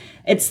 Yeah. So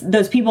it's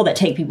those people that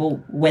take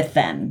people with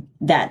them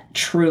that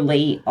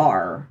truly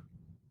are,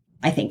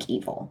 I think,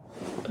 evil.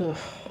 Ugh.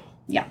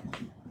 Yeah.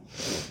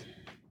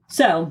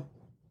 So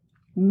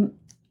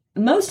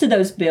most of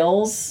those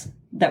bills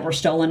that were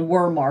stolen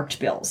were marked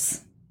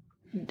bills.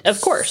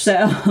 Of course.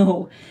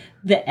 So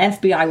the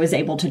FBI was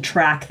able to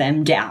track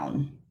them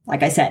down.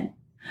 Like I said,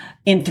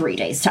 in 3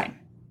 days' time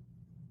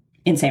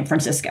in San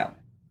Francisco.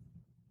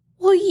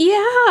 Well,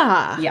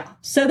 yeah. Yeah.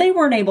 So they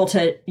weren't able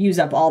to use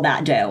up all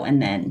that dough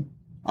and then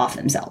off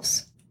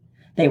themselves.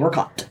 They were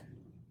caught.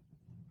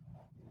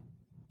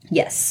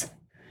 Yes.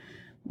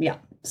 Yeah.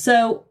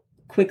 So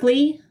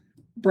quickly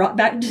brought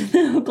back to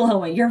the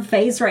Oklahoma. Your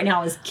face right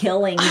now is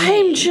killing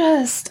me.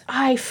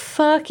 I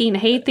fucking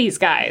hate these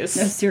guys.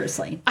 No,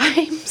 seriously.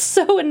 I'm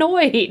so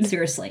annoyed.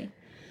 Seriously.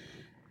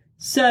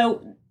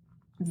 So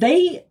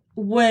there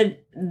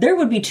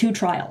would be 2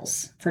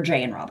 trials for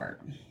Jay and Robert.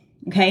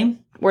 Okay?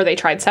 Were they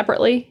tried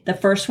separately? The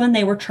first one,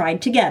 they were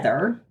tried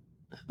together.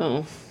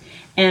 Oh.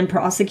 And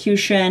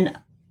prosecution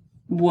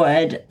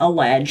would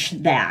allege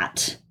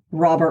that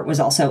Robert was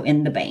also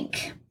in the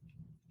bank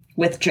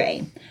with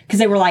Jay. Because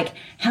they were like,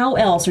 how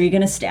else are you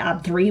going to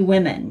stab 3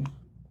 women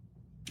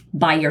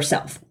by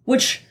yourself?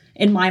 Which,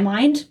 in my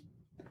mind,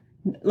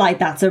 like,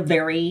 that's a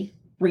very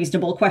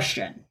reasonable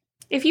question.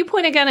 If you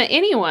point a gun at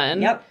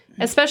anyone, Yep.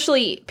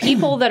 especially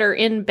people that are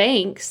in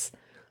banks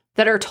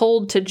that are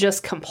told to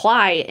just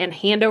comply and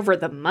hand over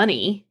the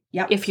money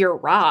Yep. if you're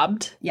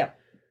robbed, Yep.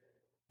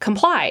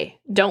 comply.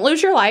 Don't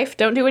lose your life.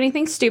 Don't do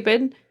anything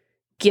stupid.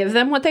 Give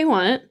them what they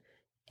want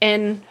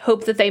and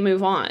hope that they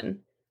move on.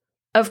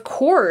 Of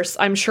course,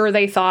 I'm sure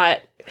they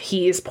thought,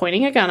 he's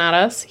pointing a gun at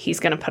us.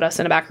 He's going to put us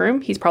in a back room.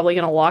 He's probably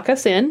going to lock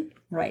us in.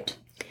 Right.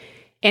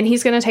 And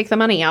he's going to take the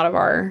money out of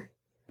our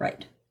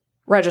Right.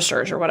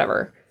 registers or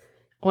whatever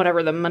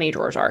the money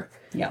drawers are.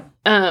 Yeah.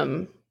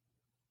 I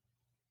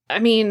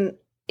mean,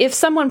 if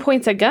someone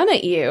points a gun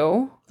at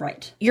you,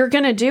 Right. you're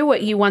going to do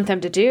what you want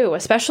them to do,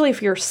 especially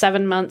if you're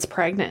 7 months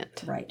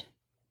pregnant. Right.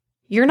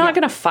 You're not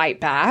Yeah. going to fight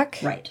back.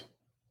 Right.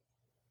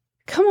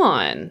 Come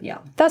on. Yeah.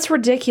 That's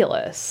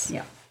ridiculous.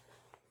 Yeah.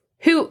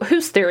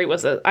 Whose theory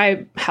was it?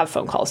 I have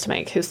phone calls to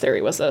make. Whose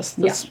theory was this?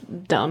 This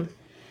dumb.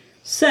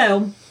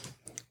 So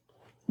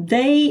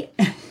they,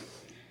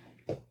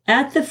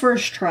 at the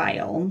first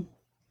trial,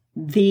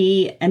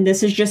 and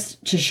this is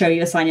just to show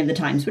you a sign of the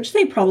times, which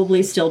they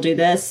probably still do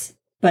this,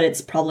 but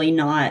it's probably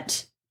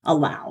not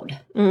allowed.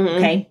 Mm-hmm.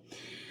 Okay.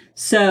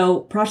 So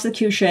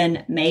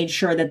prosecution made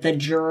sure that the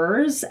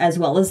jurors, as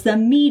well as the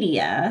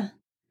media,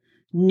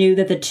 knew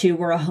that the 2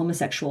 were a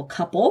homosexual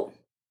couple.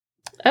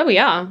 Oh,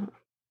 yeah.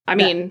 I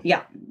mean,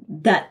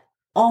 that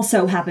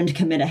also happened to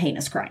commit a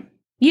heinous crime.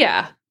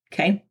 yeah,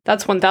 Okay.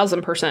 that's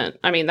 1000%.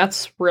 I mean,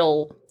 that's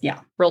real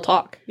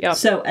talk. Yeah.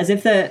 So as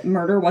if the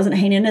murder wasn't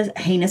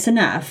heinous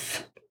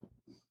enough.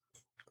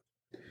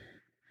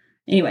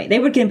 Anyway, they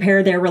would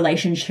compare their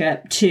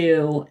relationship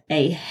to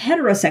a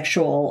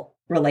heterosexual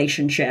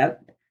relationship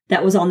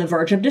that was on the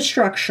verge of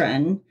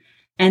destruction,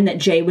 and that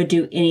Jay would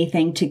do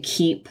anything to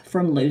keep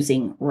from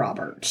losing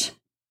Robert.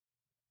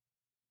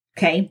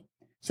 Okay?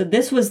 So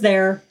this was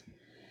their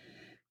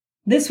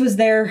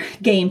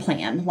game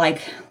plan.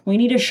 Like, we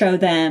need to show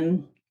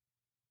them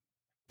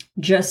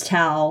just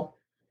how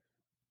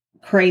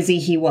crazy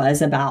he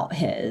was about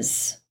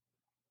his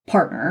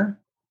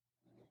partner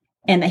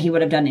and that he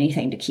would have done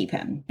anything to keep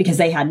him because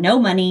they had no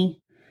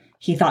money.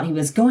 He thought he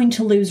was going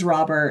to lose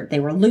Robert. They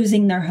were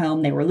losing their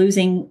home. They were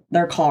losing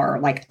their car,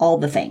 like all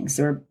the things.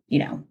 They were,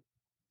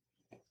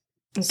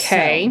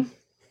 Okay.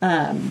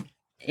 So,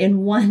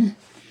 in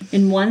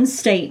one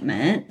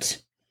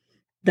statement,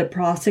 the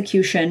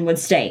prosecution would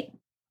state,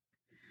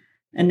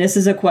 and this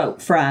is a quote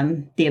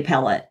from the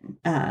appellate,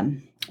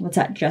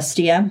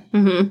 Justia?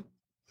 Mm-hmm.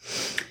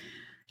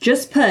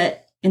 Just put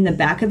in the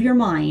back of your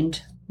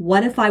mind,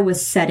 what if I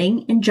was setting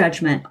in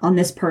judgment on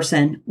this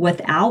person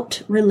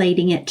without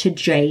relating it to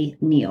Jay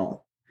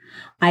Neal?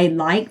 I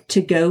like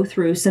to go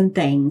through some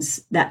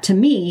things that to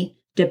me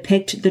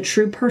depict the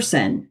true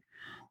person,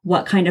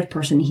 what kind of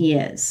person he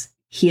is.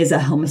 He is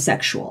a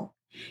homosexual.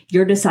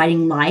 You're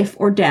deciding life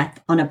or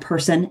death on a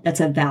person that's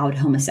avowed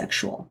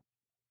homosexual.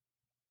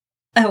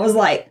 I was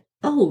like,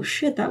 oh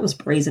shit, that was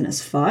brazen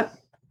as fuck.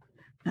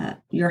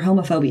 Your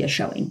homophobia is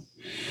showing.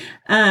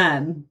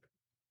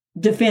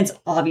 Defense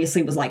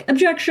obviously was like,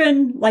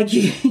 objection, like,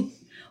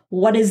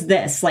 what is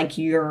this? Like,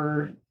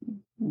 you're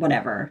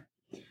whatever.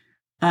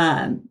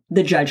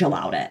 The judge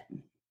allowed it.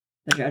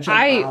 The judge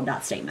allowed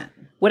that statement.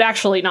 Would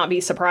actually not be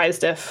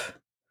surprised if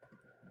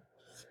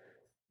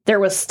there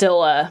was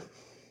still a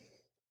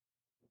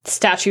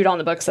statute on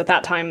the books at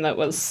that time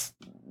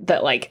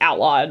that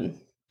outlawed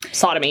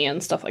sodomy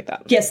and stuff like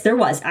that. Yes, there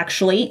was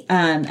actually.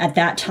 At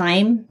that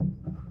time,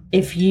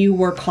 if you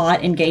were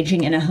caught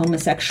engaging in a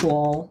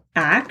homosexual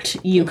act,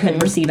 you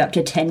could receive up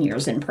to 10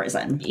 years in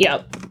prison.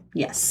 Yep.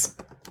 Yes.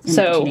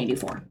 So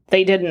 1984.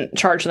 They didn't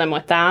charge them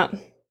with that?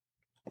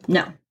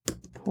 No.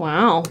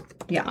 Wow.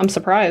 Yeah. I'm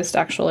surprised,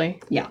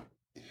 actually. Yeah.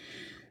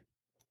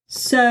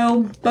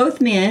 So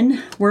both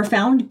men were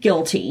found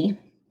guilty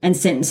and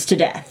sentenced to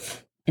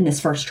death in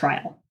this first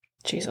trial.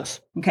 Jesus.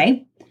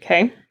 Okay.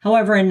 Okay.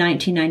 However, in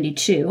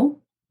 1992,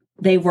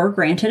 they were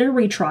granted a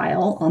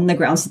retrial on the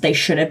grounds that they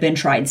should have been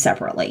tried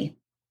separately.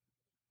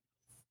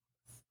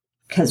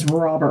 Because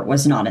Robert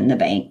was not in the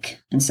bank.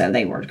 And so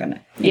they were going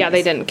to. Yeah,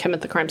 they didn't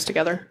commit the crimes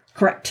together.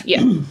 Correct.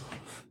 Yeah.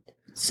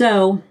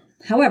 So,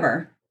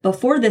 however,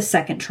 before this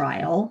second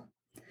trial,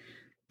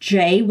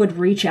 Jay would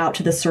reach out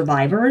to the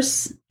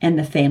survivors and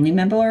the family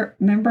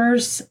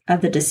members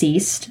of the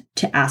deceased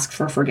to ask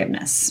for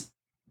forgiveness.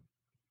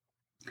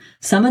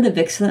 Some of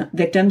the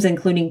victims,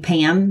 including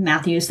Pam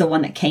Matthews, the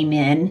one that came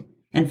in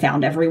and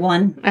found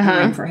everyone and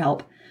ran for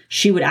help,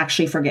 she would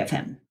actually forgive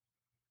him.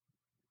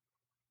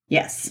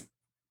 Yes.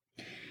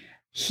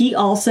 He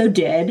also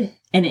did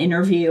an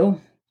interview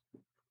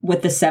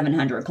with the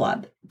 700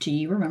 Club. Do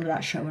you remember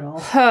that show at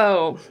all?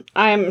 Oh,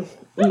 I'm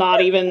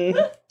not even,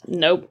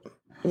 nope,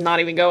 not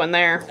even going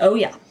there. Oh,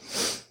 yeah.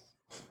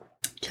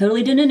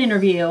 Totally did an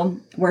interview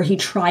where he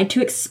tried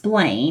to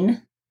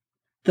explain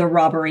the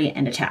robbery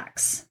and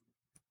attacks,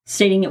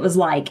 stating it was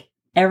like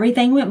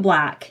everything went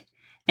black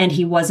and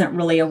he wasn't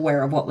really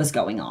aware of what was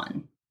going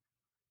on.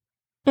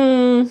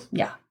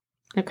 Yeah.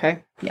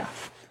 Okay. Yeah.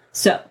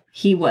 So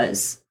he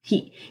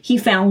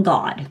found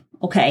God.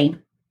 Okay.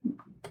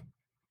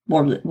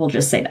 We'll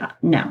just say that.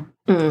 No.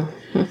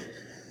 Mm-hmm.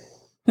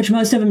 Which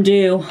most of them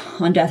do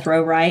on death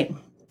row, right?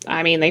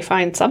 I mean, they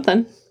find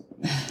something.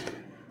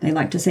 They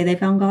like to say they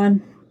found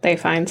God. They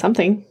find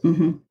something.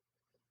 Mm-hmm.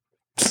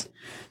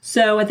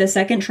 So at the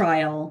second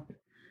trial,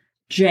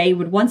 Jay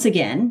would once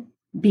again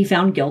be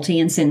found guilty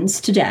and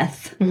sentenced to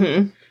death.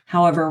 Mm-hmm.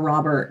 However,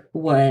 Robert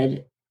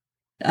would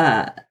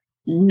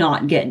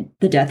not get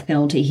the death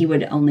penalty. He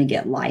would only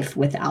get life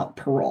without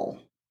parole.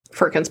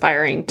 For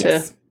conspiring to...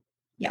 Yes.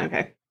 Yeah.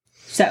 Okay.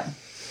 So.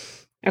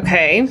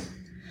 Okay.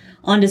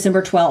 On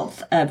December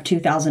 12th of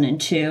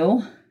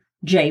 2002,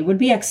 Jay would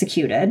be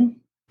executed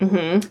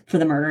for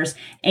the murders.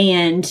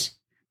 And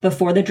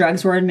before the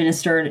drugs were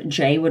administered,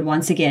 Jay would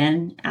once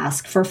again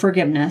ask for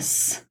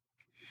forgiveness.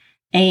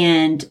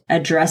 And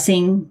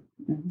addressing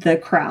the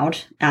crowd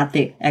at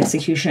the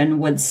execution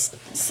would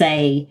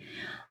say,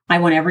 I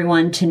want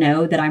everyone to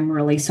know that I'm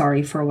really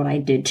sorry for what I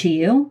did to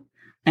you.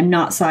 I'm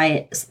not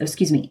sorry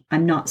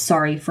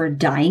for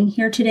dying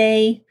here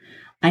today.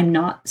 I'm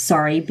not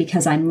sorry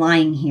because I'm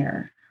lying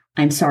here.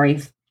 I'm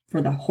sorry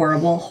for the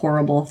horrible,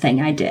 horrible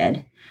thing I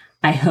did.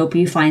 I hope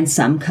you find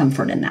some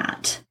comfort in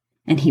that.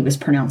 And he was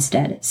pronounced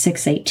dead at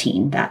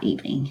 6:18 that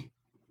evening.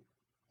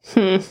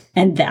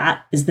 And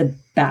that is the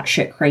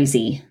batshit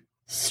crazy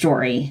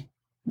story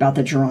about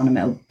the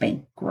Geronimo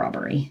bank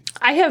robbery.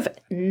 I have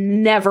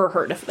never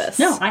heard of this.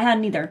 No, I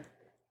hadn't either.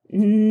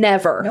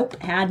 Never.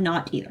 Nope, had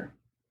not either.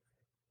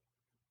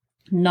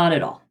 Not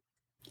at all.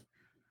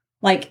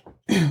 Like,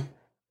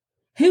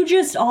 who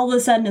just all of a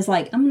sudden is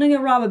like, I'm going to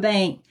go rob a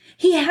bank?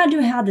 He had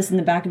to have had this in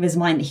the back of his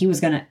mind that he was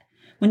going to,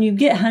 when you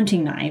get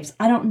hunting knives,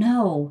 I don't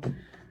know.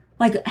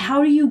 Like,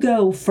 how do you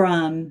go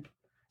from,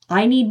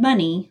 I need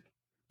money,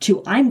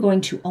 to I'm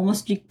going to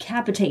almost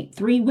decapitate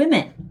 3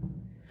 women?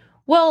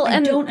 Well, I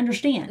and don't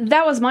understand.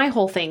 That was my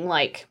whole thing.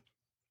 Like,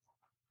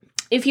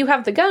 if you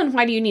have the gun,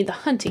 why do you need the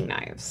hunting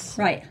knives?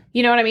 Right.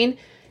 You know what I mean?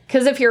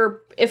 Because if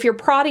you're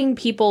prodding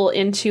people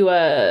into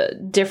a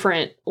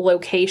different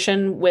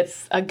location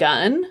with a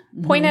gun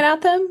pointed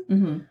at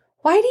them,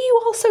 why do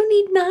you also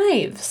need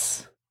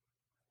knives?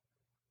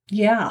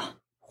 Yeah.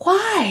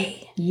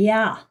 Why?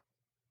 Yeah.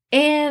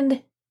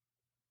 And,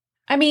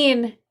 I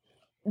mean,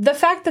 the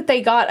fact that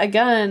they got a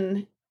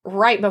gun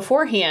right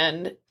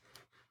beforehand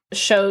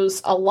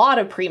shows a lot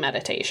of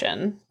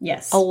premeditation.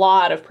 Yes. A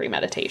lot of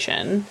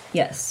premeditation.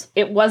 Yes.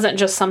 It wasn't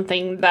just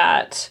something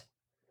that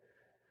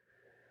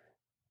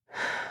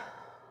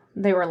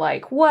they were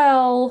like,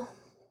 well,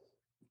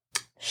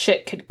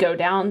 shit could go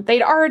down.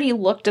 They'd already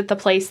looked at the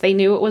place. They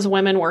knew it was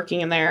women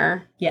working in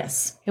there.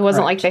 Yes. It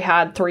wasn't like they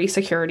had 3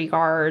 security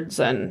guards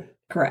and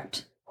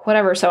correct.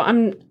 Whatever. So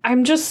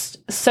I'm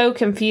just so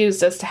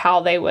confused as to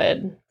how they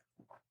would,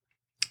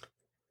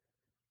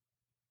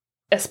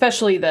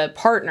 especially the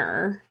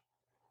partner,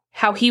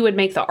 how he would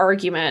make the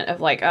argument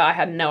of like, oh, I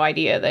had no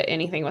idea that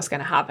anything was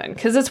going to happen.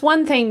 Because it's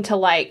one thing to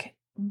like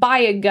buy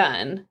a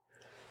gun.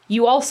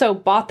 You also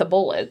bought the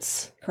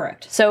bullets.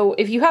 Correct. So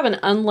if you have an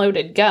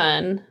unloaded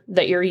gun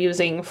that you're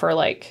using for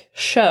like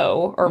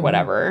show or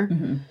whatever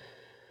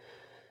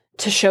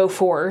to show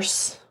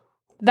force,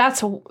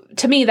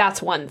 to me,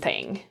 that's one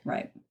thing.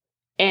 Right.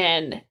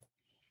 And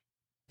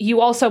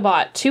you also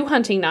bought 2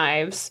 hunting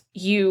knives.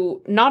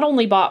 You not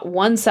only bought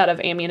 1 set of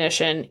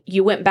ammunition,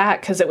 you went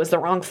back because it was the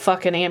wrong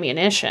fucking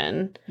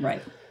ammunition.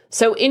 Right.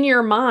 So in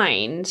your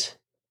mind,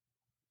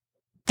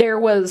 there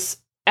was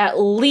at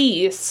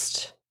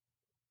least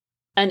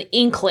an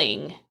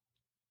inkling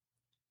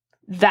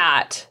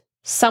that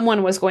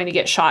someone was going to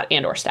get shot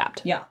and or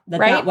stabbed. Yeah.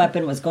 Right? That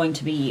weapon was going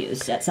to be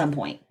used at some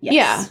point. Yes.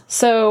 Yeah.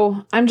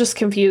 So I'm just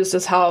confused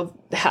as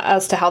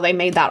to how they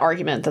made that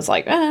argument that's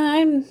like,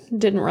 I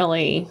didn't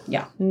really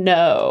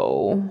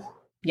know.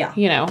 Yeah.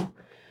 You know,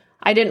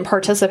 I didn't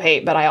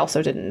participate, but I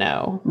also didn't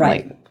know.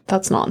 Right. Like,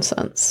 that's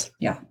nonsense.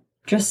 Yeah.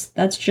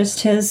 That's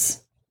just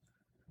his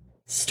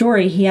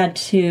story he had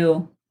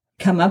to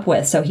come up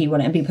with so he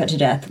wouldn't be put to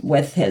death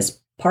with his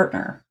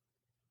partner.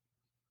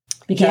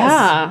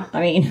 Because, I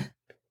mean,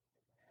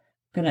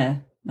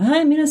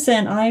 I'm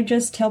innocent. I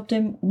just helped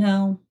him.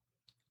 No.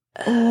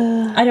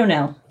 I don't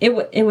know.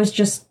 It was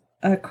just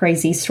a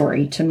crazy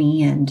story to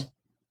me. And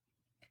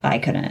I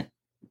couldn't.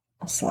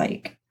 I was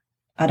like,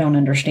 I don't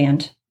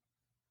understand.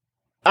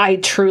 I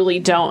truly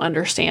don't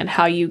understand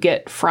how you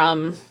get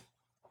from,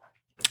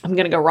 I'm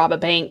going to go rob a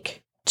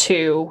bank,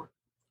 to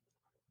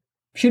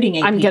Shooting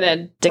 8 I'm people. going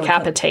to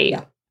decapitate,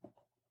 Yeah.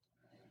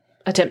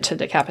 attempt to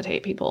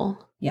decapitate people.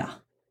 Yeah.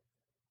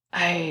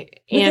 And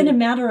Within a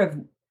matter of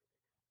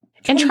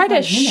try to 25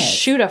 minutes.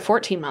 shoot a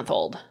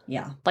 14-month-old.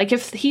 Yeah. Like,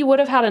 if he would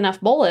have had enough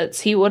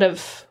bullets, he would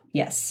have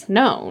Yes.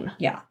 known.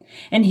 Yeah.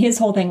 And his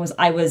whole thing was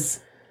I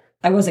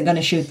wasn't going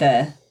to shoot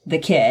the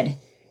kid.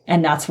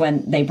 And that's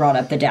when they brought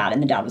up the dad.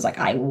 And the dad was like,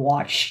 I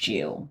watched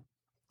you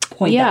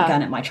point that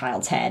gun at my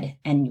child's head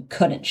and you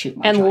couldn't shoot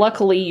my child. And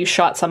luckily you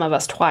shot some of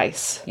us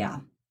twice. Yeah.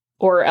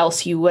 Or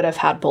else you would have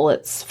had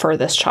bullets for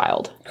this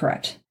child.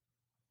 Correct.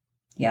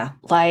 Yeah.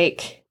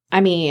 Like,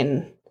 I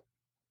mean,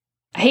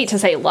 I hate to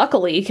say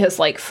luckily, because,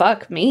 like,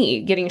 fuck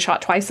me, getting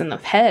shot twice in the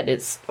head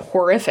is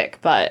horrific,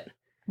 but...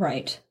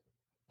 Right.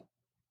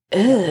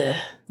 Ugh.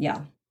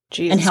 Yeah.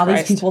 Jesus and how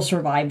Christ. these people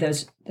survived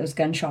those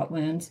gunshot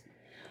wounds.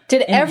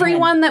 Did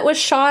everyone that was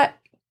shot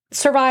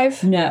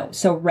survive? No.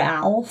 So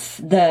Ralph,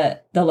 the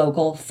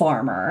local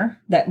farmer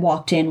that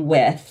walked in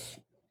with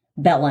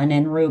Belen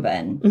and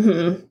Reuben,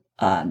 Mm-hmm.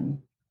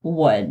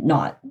 Would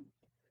not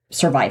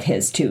survive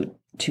his two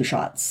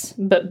shots.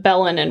 But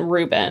Belen and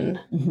Reuben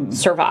Mm-hmm.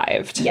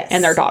 survived. Yes.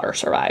 And their daughter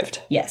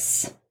survived.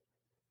 Yes.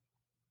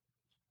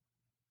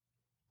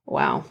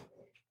 Wow.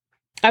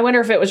 I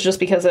wonder if it was just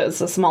because it was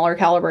a smaller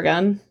caliber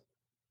gun.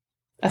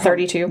 A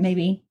 32.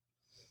 Maybe.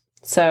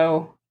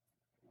 So...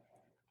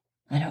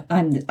 I'm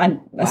Wow.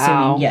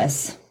 assuming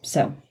yes.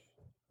 So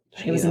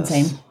it was Jesus.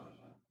 insane.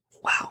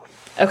 Wow.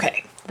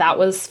 Okay. That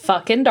was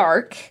fucking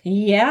dark.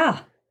 Yeah.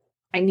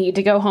 I need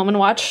to go home and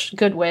watch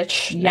Good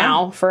Witch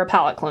now for a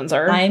palate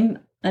cleanser. I'm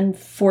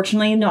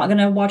unfortunately not going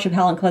to watch a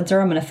palate cleanser.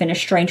 I'm going to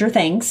finish Stranger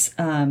Things.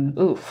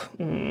 Oof.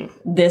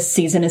 This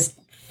season is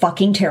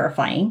fucking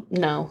terrifying.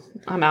 No,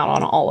 I'm out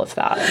on all of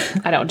that.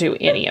 I don't do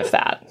any of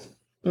that.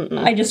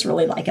 I just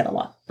really like it a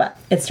lot, but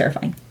it's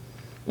terrifying.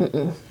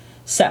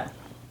 So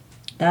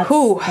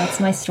that's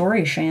my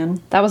story,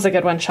 Shan. That was a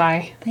good one,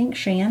 Shy. Thanks,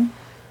 Shan.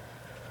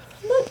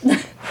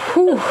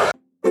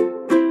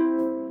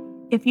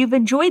 If you've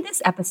enjoyed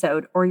this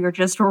episode or you're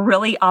just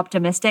really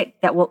optimistic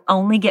that we'll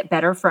only get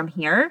better from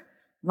here,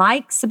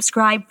 like,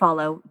 subscribe,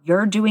 follow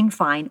You're Doing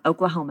Fine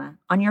Oklahoma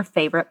on your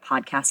favorite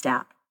podcast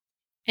app.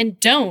 And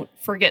don't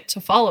forget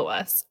to follow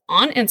us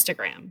on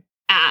Instagram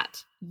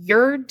at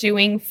You're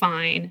Doing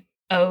Fine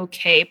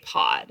OK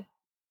Pod.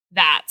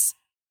 That's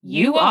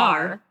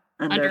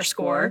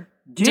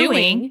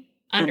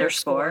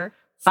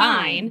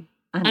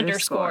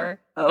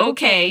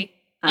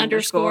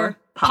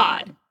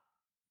UR_doing_fine_OK_pod.